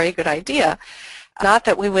not a very good idea. Not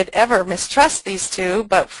that we would ever mistrust these 2,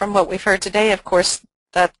 but from what we've heard today, of course,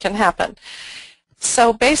 that can happen.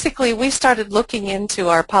 So basically, we started looking into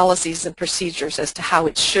our policies and procedures as to how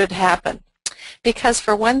it should happen. Because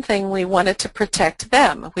for one thing, we wanted to protect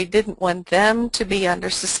them. We didn't want them to be under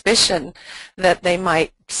suspicion that they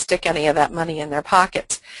might stick any of that money in their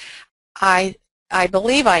pockets. I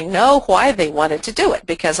believe I know why they wanted to do it,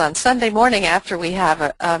 because on Sunday morning after we have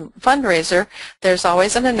a fundraiser, there's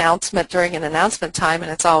always an announcement during an announcement time,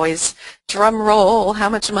 and it's always drum roll, how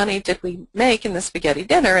much money did we make in the spaghetti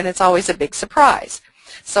dinner, and it's always a big surprise.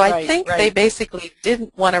 So I think they basically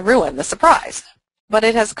didn't want to ruin the surprise. But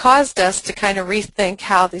it has caused us to kind of rethink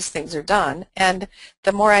how these things are done, and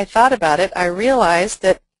the more I thought about it, I realized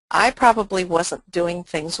that I probably wasn't doing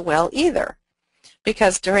things well either.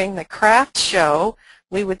 Because during the craft show,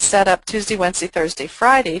 we would set up Tuesday, Wednesday, Thursday,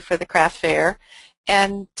 Friday for the craft fair,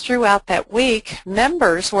 and throughout that week,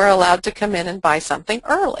 members were allowed to come in and buy something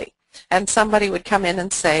early. And somebody would come in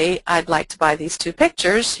and say, I'd like to buy these 2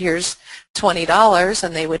 pictures, here's $20,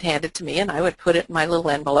 and they would hand it to me, and I would put it in my little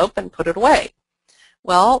envelope and put it away.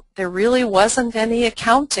 Well, there really wasn't any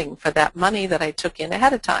accounting for that money that I took in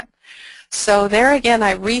ahead of time. So there again,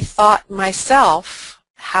 I rethought myself,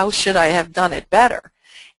 how should I have done it better?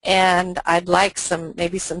 And I'd like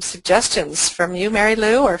maybe some suggestions from you, Mary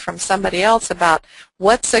Lou, or from somebody else about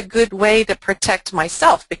what's a good way to protect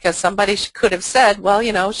myself, because somebody could have said,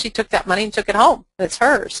 well, she took that money and took it home. It's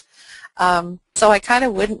hers. So I kind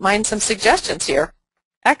of wouldn't mind some suggestions here.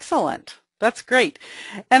 Excellent. That's great.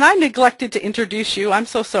 And I neglected to introduce you. I'm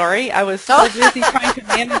so sorry. I was so busy trying to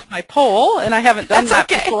manage my poll, and I haven't done that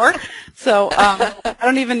before. So I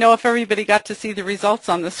don't even know if everybody got to see the results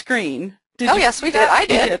on the screen. Yes, we did. I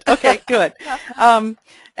did. Okay, good.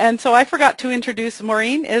 And so I forgot to introduce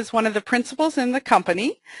Maureen is one of the principals in the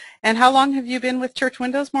company. And how long have you been with Church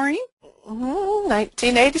Windows, Maureen?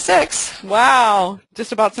 1986. Wow.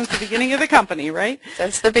 Just about since the beginning of the company, right?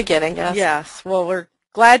 Since the beginning, yes. Yes. Well, we're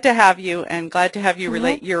glad to have you, and glad to have you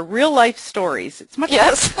relate your real-life stories. It's much more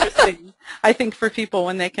interesting, I think, for people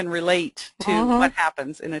when they can relate to what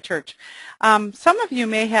happens in a church. Some of you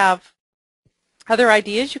may have other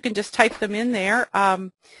ideas. You can just type them in there.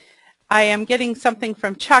 I am getting something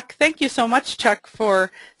from Chuck. Thank you so much, Chuck,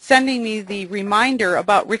 for sending me the reminder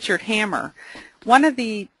about Richard Hammer. One of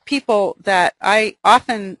the people that I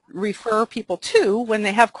often refer people to when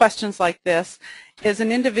they have questions like this is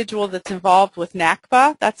an individual that's involved with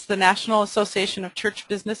NACBA. That's the National Association of Church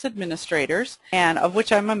Business Administrators, and of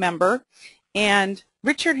which I'm a member. And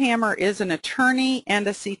Richard Hammer is an attorney and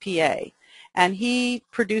a CPA. And he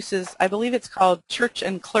produces, I believe it's called Church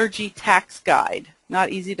and Clergy Tax Guide. Not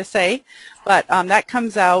easy to say, but that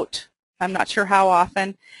comes out, I'm not sure how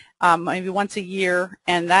often, maybe once a year,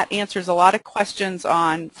 and that answers a lot of questions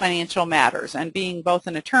on financial matters. And being both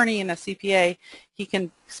an attorney and a CPA, he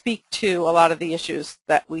can speak to a lot of the issues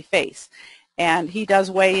that we face. And he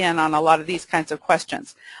does weigh in on a lot of these kinds of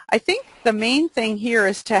questions. I think the main thing here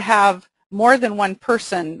is to have more than one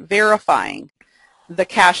person verifying the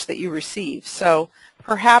cash that you receive. So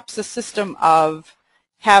perhaps a system of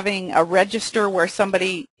having a register where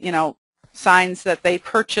somebody, signs that they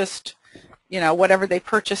purchased, whatever they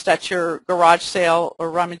purchased at your garage sale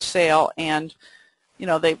or rummage sale, and,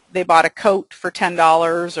 they bought a coat for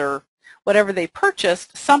 $10 or whatever they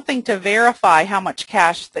purchased, something to verify how much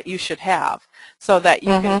cash that you should have so that you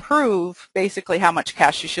can prove basically how much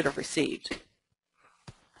cash you should have received.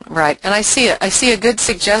 Right, and I see a good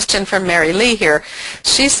suggestion from Mary Lee here.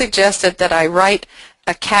 She suggested that I write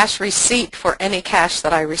a cash receipt for any cash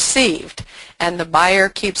that I received, and the buyer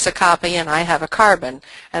keeps a copy and I have a carbon.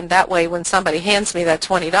 And that way when somebody hands me that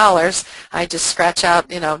 $20, I just scratch out,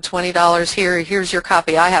 $20 here, here's your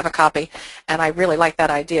copy, I have a copy. And I really like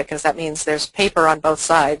that idea because that means there's paper on both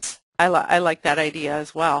sides. I like that idea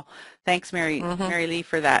as well. Thanks, Mary Lee,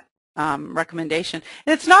 for that recommendation.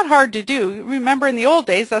 And it's not hard to do. Remember, in the old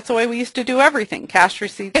days, that's the way we used to do everything. Cash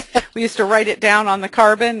receipts, we used to write it down on the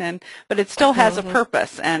carbon, but it still has a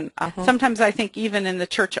purpose. And sometimes I think even in the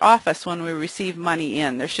church office, when we receive money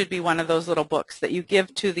in, there should be one of those little books that you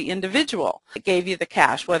give to the individual that gave you the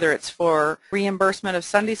cash, whether it's for reimbursement of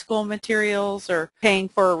Sunday school materials or paying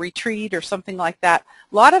for a retreat or something like that.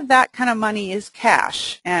 A lot of that kind of money is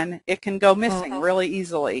cash, and it can go missing really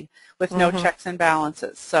easily with no checks and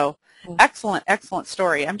balances. So excellent, excellent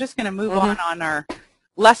story. I'm just going to move on our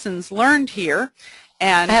lessons learned here.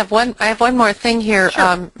 And I have one more thing here,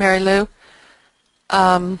 sure. Mary Lou.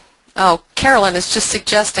 Carolyn is just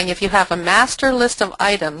suggesting if you have a master list of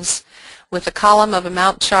items with a column of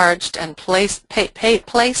amount charged and place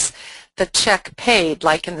the check paid,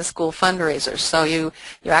 like in the school fundraiser. So you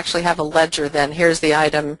actually have a ledger then. Here's the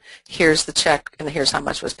item, here's the check, and here's how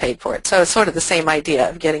much was paid for it. So it's sort of the same idea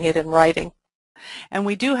of getting it in writing. And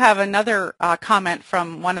we do have another comment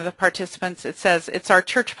from one of the participants. It says, it's our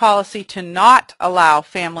church policy to not allow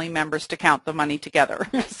family members to count the money together.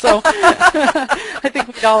 So I think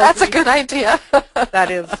we'd all That's agree. a good idea.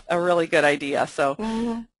 That is a really good idea.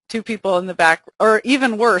 So two people in the back, or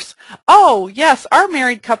even worse, oh, yes, our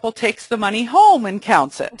married couple takes the money home and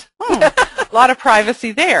counts it. A lot of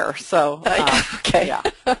privacy there. So, okay. Yeah,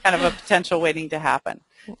 kind of a potential waiting to happen.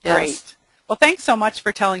 Yes. Great. Well, thanks so much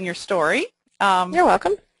for telling your story. You're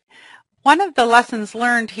welcome. One of the lessons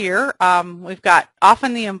learned here, we've got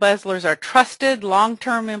often the embezzlers are trusted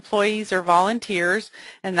long-term employees or volunteers,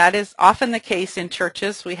 and that is often the case in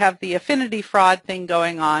churches. We have the affinity fraud thing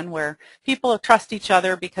going on where people trust each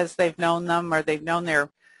other because they've known them or they've known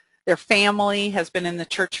their family has been in the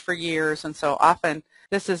church for years, and so often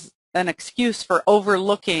this is an excuse for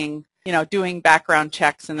overlooking, doing background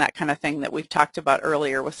checks and that kind of thing that we've talked about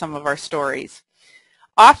earlier with some of our stories.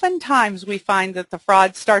 Oftentimes we find that the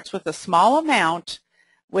fraud starts with a small amount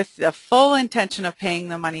with the full intention of paying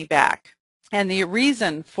the money back. And the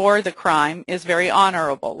reason for the crime is very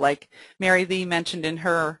honorable, like Mary Lee mentioned in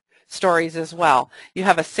her stories as well. You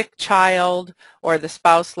have a sick child, or the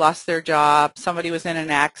spouse lost their job, somebody was in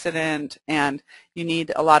an accident, and you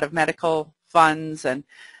need a lot of medical funds. And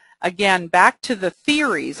again, back to the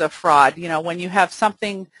theories of fraud, when you have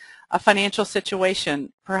something, a financial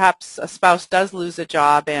situation, perhaps a spouse does lose a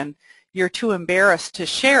job and you're too embarrassed to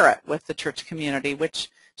share it with the church community, which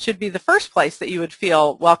should be the first place that you would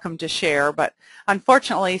feel welcome to share. But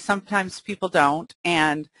unfortunately, sometimes people don't,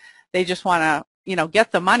 and they just want to,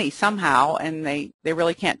 get the money somehow, and they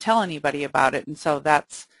really can't tell anybody about it. And so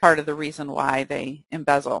that's part of the reason why they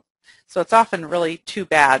embezzle. So it's often really too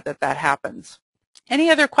bad that that happens. Any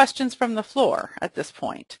other questions from the floor at this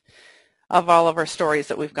point of all of our stories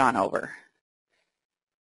that we've gone over?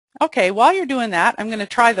 Okay, while you're doing that, I'm going to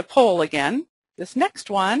try the poll again. This next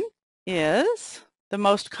one is the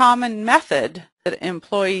most common method that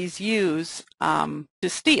employees use to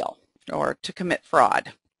steal or to commit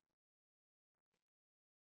fraud.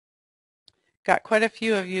 Got quite a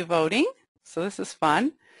few of you voting, so this is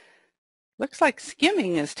fun. Looks like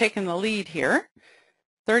skimming is taking the lead here.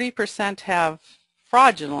 30% have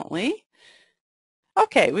fraudulently.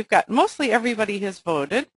 Okay, we've got mostly everybody has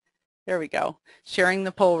voted. There we go, sharing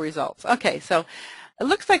the poll results. Okay, so it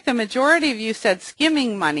looks like the majority of you said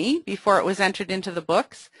skimming money before it was entered into the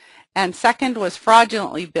books, and second was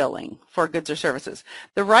fraudulently billing for goods or services.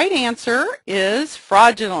 The right answer is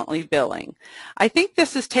fraudulently billing. I think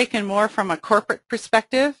this is taken more from a corporate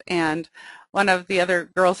perspective, and one of the other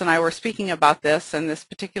girls and I were speaking about this and this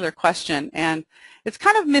particular question, and it's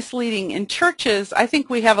kind of misleading. In churches, I think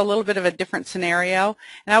we have a little bit of a different scenario,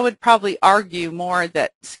 and I would probably argue more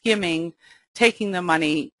that skimming, taking the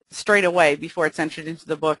money straight away before it's entered into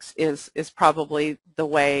the books is probably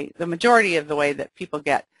the majority of the way that people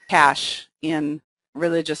get cash in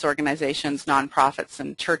religious organizations, nonprofits,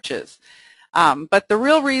 and churches. But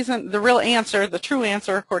the true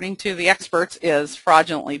answer, according to the experts, is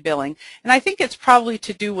fraudulently billing. And I think it's probably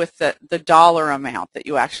to do with the dollar amount that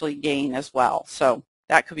you actually gain as well. So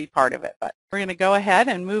that could be part of it. But we're going to go ahead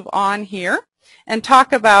and move on here and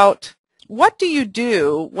talk about what do you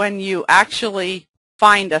do when you actually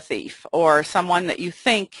find a thief or someone that you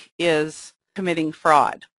think is committing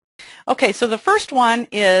fraud. Okay, so the first one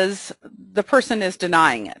is the person is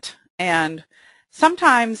denying it. And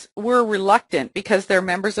sometimes we're reluctant because they're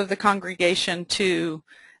members of the congregation to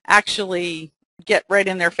actually get right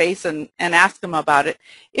in their face and ask them about it.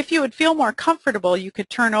 If you would feel more comfortable, you could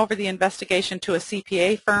turn over the investigation to a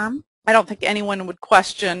CPA firm. I don't think anyone would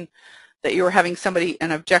question that you were having somebody,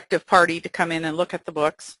 an objective party, to come in and look at the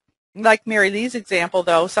books. Like Mary Lee's example,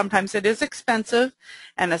 though, sometimes it is expensive,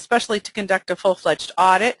 and especially to conduct a full-fledged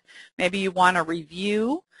audit. Maybe you want a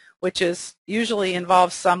review, which is usually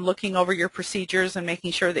involves some looking over your procedures and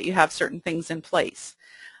making sure that you have certain things in place.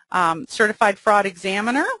 Certified fraud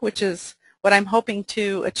examiner, which is what I'm hoping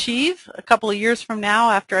to achieve a couple of years from now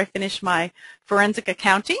after I finish my forensic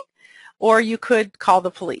accounting, or you could call the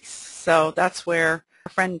police. So that's where our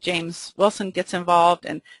friend James Wilson gets involved,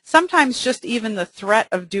 and sometimes just even the threat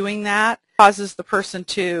of doing that causes the person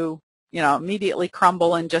to, immediately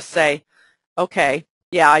crumble and just say, okay,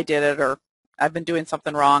 yeah, I did it, or I've been doing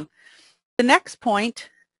something wrong. The next point,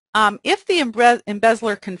 if the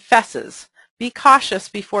embezzler confesses, be cautious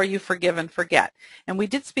before you forgive and forget. And we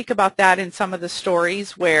did speak about that in some of the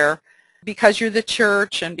stories where, because you're the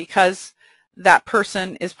church and because that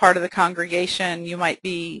person is part of the congregation, you might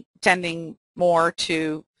be tending more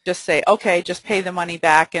to just say, okay, just pay the money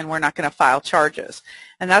back and we're not going to file charges.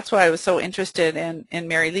 And that's why I was so interested in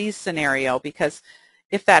Mary Lee's scenario, because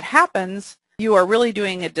if that happens, you are really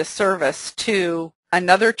doing a disservice to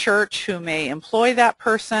another church who may employ that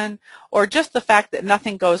person, or just the fact that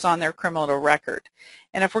nothing goes on their criminal record.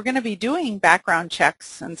 And if we're going to be doing background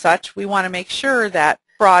checks and such, we want to make sure that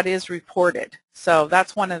fraud is reported. So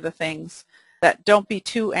that's one of the things, that don't be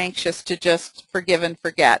too anxious to just forgive and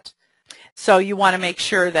forget. So you want to make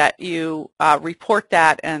sure that you report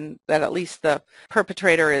that, and that at least the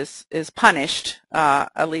perpetrator is punished,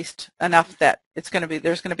 at least enough that there's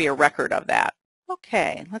going to be a record of that.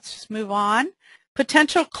 Okay, let's just move on.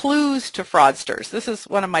 Potential clues to fraudsters. This is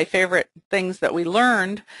one of my favorite things that we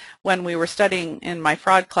learned when we were studying in my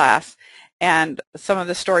fraud class, and some of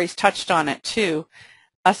the stories touched on it too.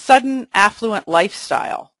 A sudden affluent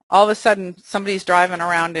lifestyle. All of a sudden somebody's driving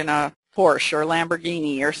around in a Porsche or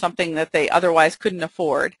Lamborghini or something that they otherwise couldn't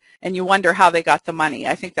afford, and you wonder how they got the money.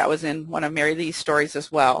 I think that was in one of Mary Lee's stories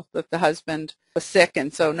as well, that the husband was sick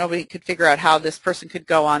and so nobody could figure out how this person could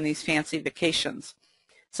go on these fancy vacations.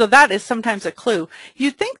 So that is sometimes a clue.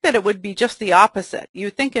 You'd think that it would be just the opposite.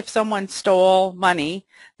 You'd think if someone stole money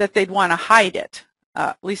that they'd want to hide it.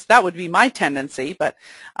 At least that would be my tendency, but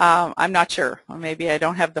I'm not sure. Or maybe I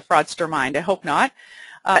don't have the fraudster mind. I hope not.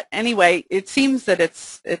 Anyway, it seems that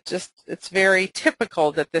it's very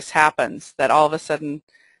typical that this happens, that all of a sudden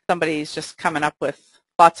somebody's just coming up with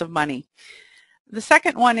lots of money. The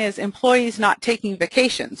second one is employees not taking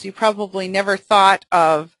vacations. You probably never thought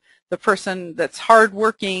of the person that's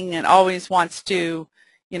hardworking and always wants to,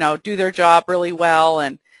 do their job really well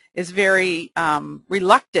and is very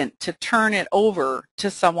reluctant to turn it over to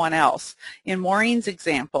someone else. In Maureen's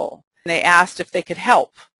example, they asked if they could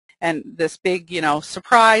help, and this big,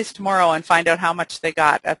 surprise tomorrow, and find out how much they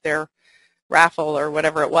got at their raffle or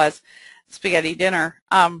whatever it was, spaghetti dinner.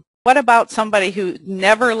 What about somebody who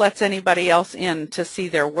never lets anybody else in to see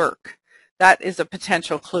their work? That is a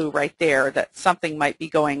potential clue right there that something might be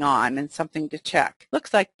going on and something to check.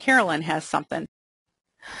 Looks like Carolyn has something.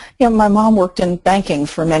 Yeah, my mom worked in banking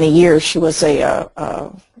for many years. She was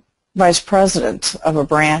a vice president of a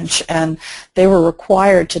branch, and they were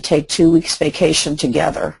required to take 2 weeks vacation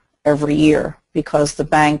together every year because the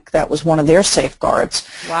bank, that was one of their safeguards.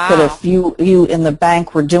 Wow. That if you in the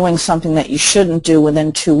bank were doing something that you shouldn't do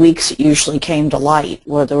within 2 weeks, it usually came to light,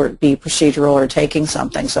 whether it be procedural or taking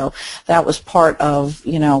something. So that was part of,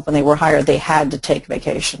 when they were hired, they had to take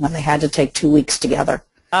vacation, and they had to take 2 weeks together.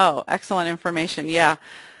 Oh, excellent information. Yeah.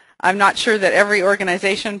 I'm not sure that every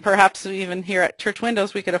organization, perhaps even here at Church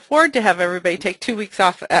Windows, we could afford to have everybody take 2 weeks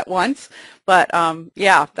off at once. But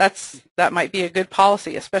yeah, that might be a good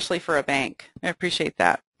policy, especially for a bank. I appreciate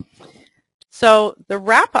that. So the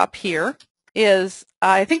wrap up here is,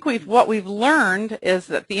 I think what we've learned is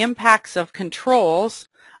that the impacts of controls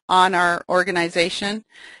on our organization.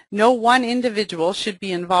 No one individual should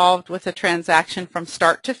be involved with a transaction from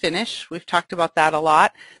start to finish. We've talked about that a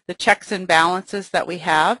lot. The checks and balances that we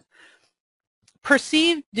have.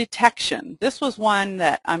 Perceived detection. This was one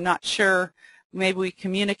that I'm not sure maybe we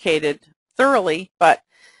communicated thoroughly, but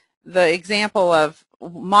the example of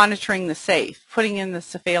monitoring the safe, putting in the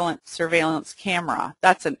surveillance camera,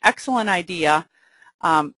 that's an excellent idea.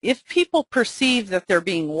 If people perceive that they're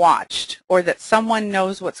being watched or that someone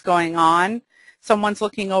knows what's going on, someone's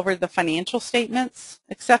looking over the financial statements,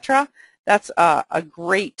 etc., that's a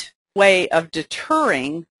great way of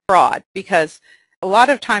deterring fraud, because a lot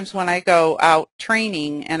of times when I go out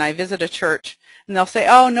training and I visit a church, And they'll say,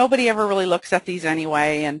 oh, nobody ever really looks at these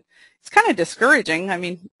anyway. And it's kind of discouraging. I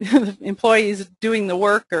mean, the employees doing the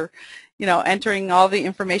work or, entering all the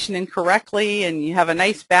information incorrectly, and you have a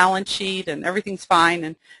nice balance sheet and everything's fine,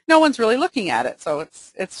 and no one's really looking at it. So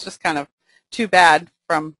it's just kind of too bad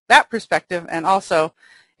from that perspective. And also,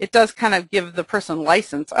 it does kind of give the person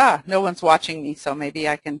license. No one's watching me, so maybe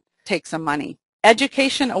I can take some money.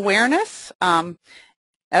 Education awareness.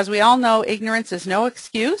 As we all know, ignorance is no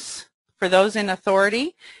excuse for those in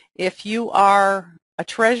authority. If you are a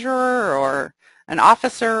treasurer or an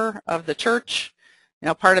officer of the church,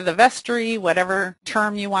 part of the vestry, whatever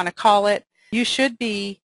term you want to call it, you should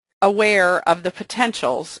be aware of the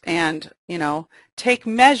potentials and, take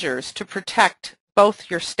measures to protect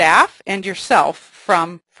both your staff and yourself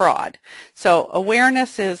from fraud. So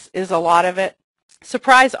awareness is a lot of it.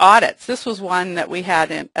 Surprise audits. This was one that we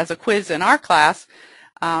had as a quiz in our class.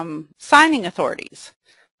 Signing authorities.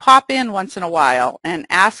 Pop in once in a while and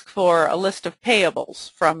ask for a list of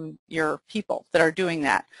payables from your people that are doing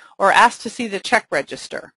that, or ask to see the check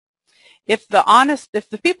register. If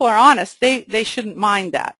the people are honest, they shouldn't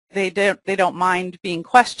mind that. They don't mind being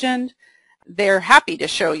questioned. They're happy to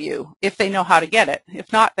show you if they know how to get it.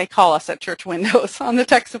 If not, they call us at Church Windows on the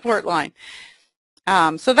tech support line.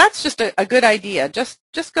 So that's just a good idea.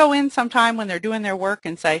 Just go in sometime when they're doing their work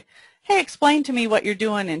and say, hey, explain to me what you're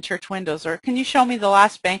doing in Church Windows, or can you show me the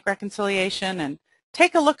last bank reconciliation, and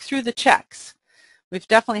take a look through the checks. We've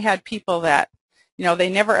definitely had people that, they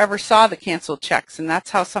never ever saw the canceled checks, and that's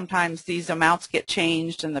how sometimes these amounts get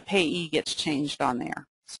changed and the payee gets changed on there.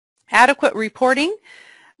 Adequate reporting.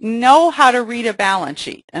 Know how to read a balance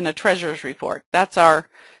sheet and a treasurer's report. That's our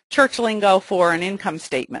church lingo for an income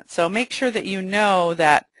statement. So make sure that you know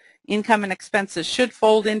that income and expenses should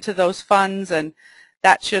fold into those funds, and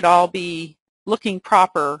that should all be looking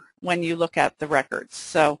proper when you look at the records.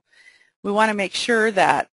 So we want to make sure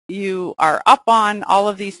that you are up on all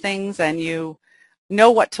of these things and you know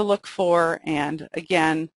what to look for. And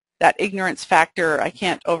again, that ignorance factor, I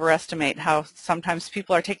can't overestimate how sometimes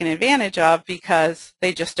people are taken advantage of because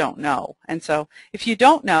they just don't know. And so if you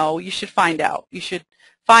don't know, you should find out. You should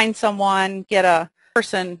find someone, get a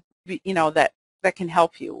person, that can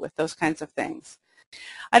help you with those kinds of things.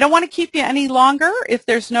 I don't want to keep you any longer if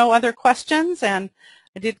there's no other questions, and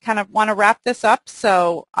I did kind of want to wrap this up.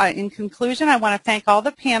 So in conclusion, I want to thank all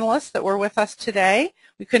the panelists that were with us today.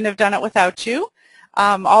 We couldn't have done it without you.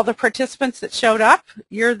 All the participants that showed up,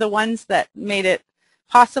 you're the ones that made it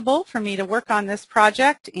possible for me to work on this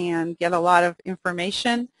project and get a lot of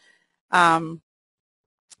information.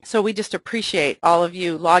 So we just appreciate all of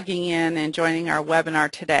you logging in and joining our webinar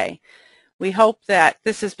today. We hope that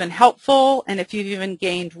this has been helpful, and if you've even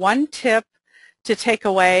gained one tip to take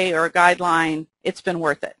away or a guideline, it's been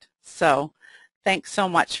worth it. So thanks so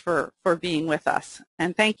much for being with us.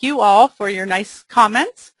 And thank you all for your nice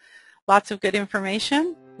comments. Lots of good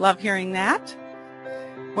information. Love hearing that.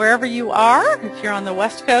 Wherever you are, if you're on the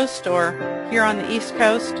West Coast or here on the East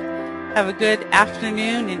Coast, have a good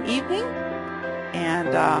afternoon and evening.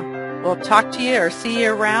 And we'll talk to you or see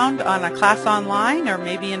you around on a class online or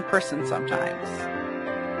maybe in person sometimes.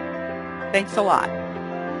 Thanks a lot.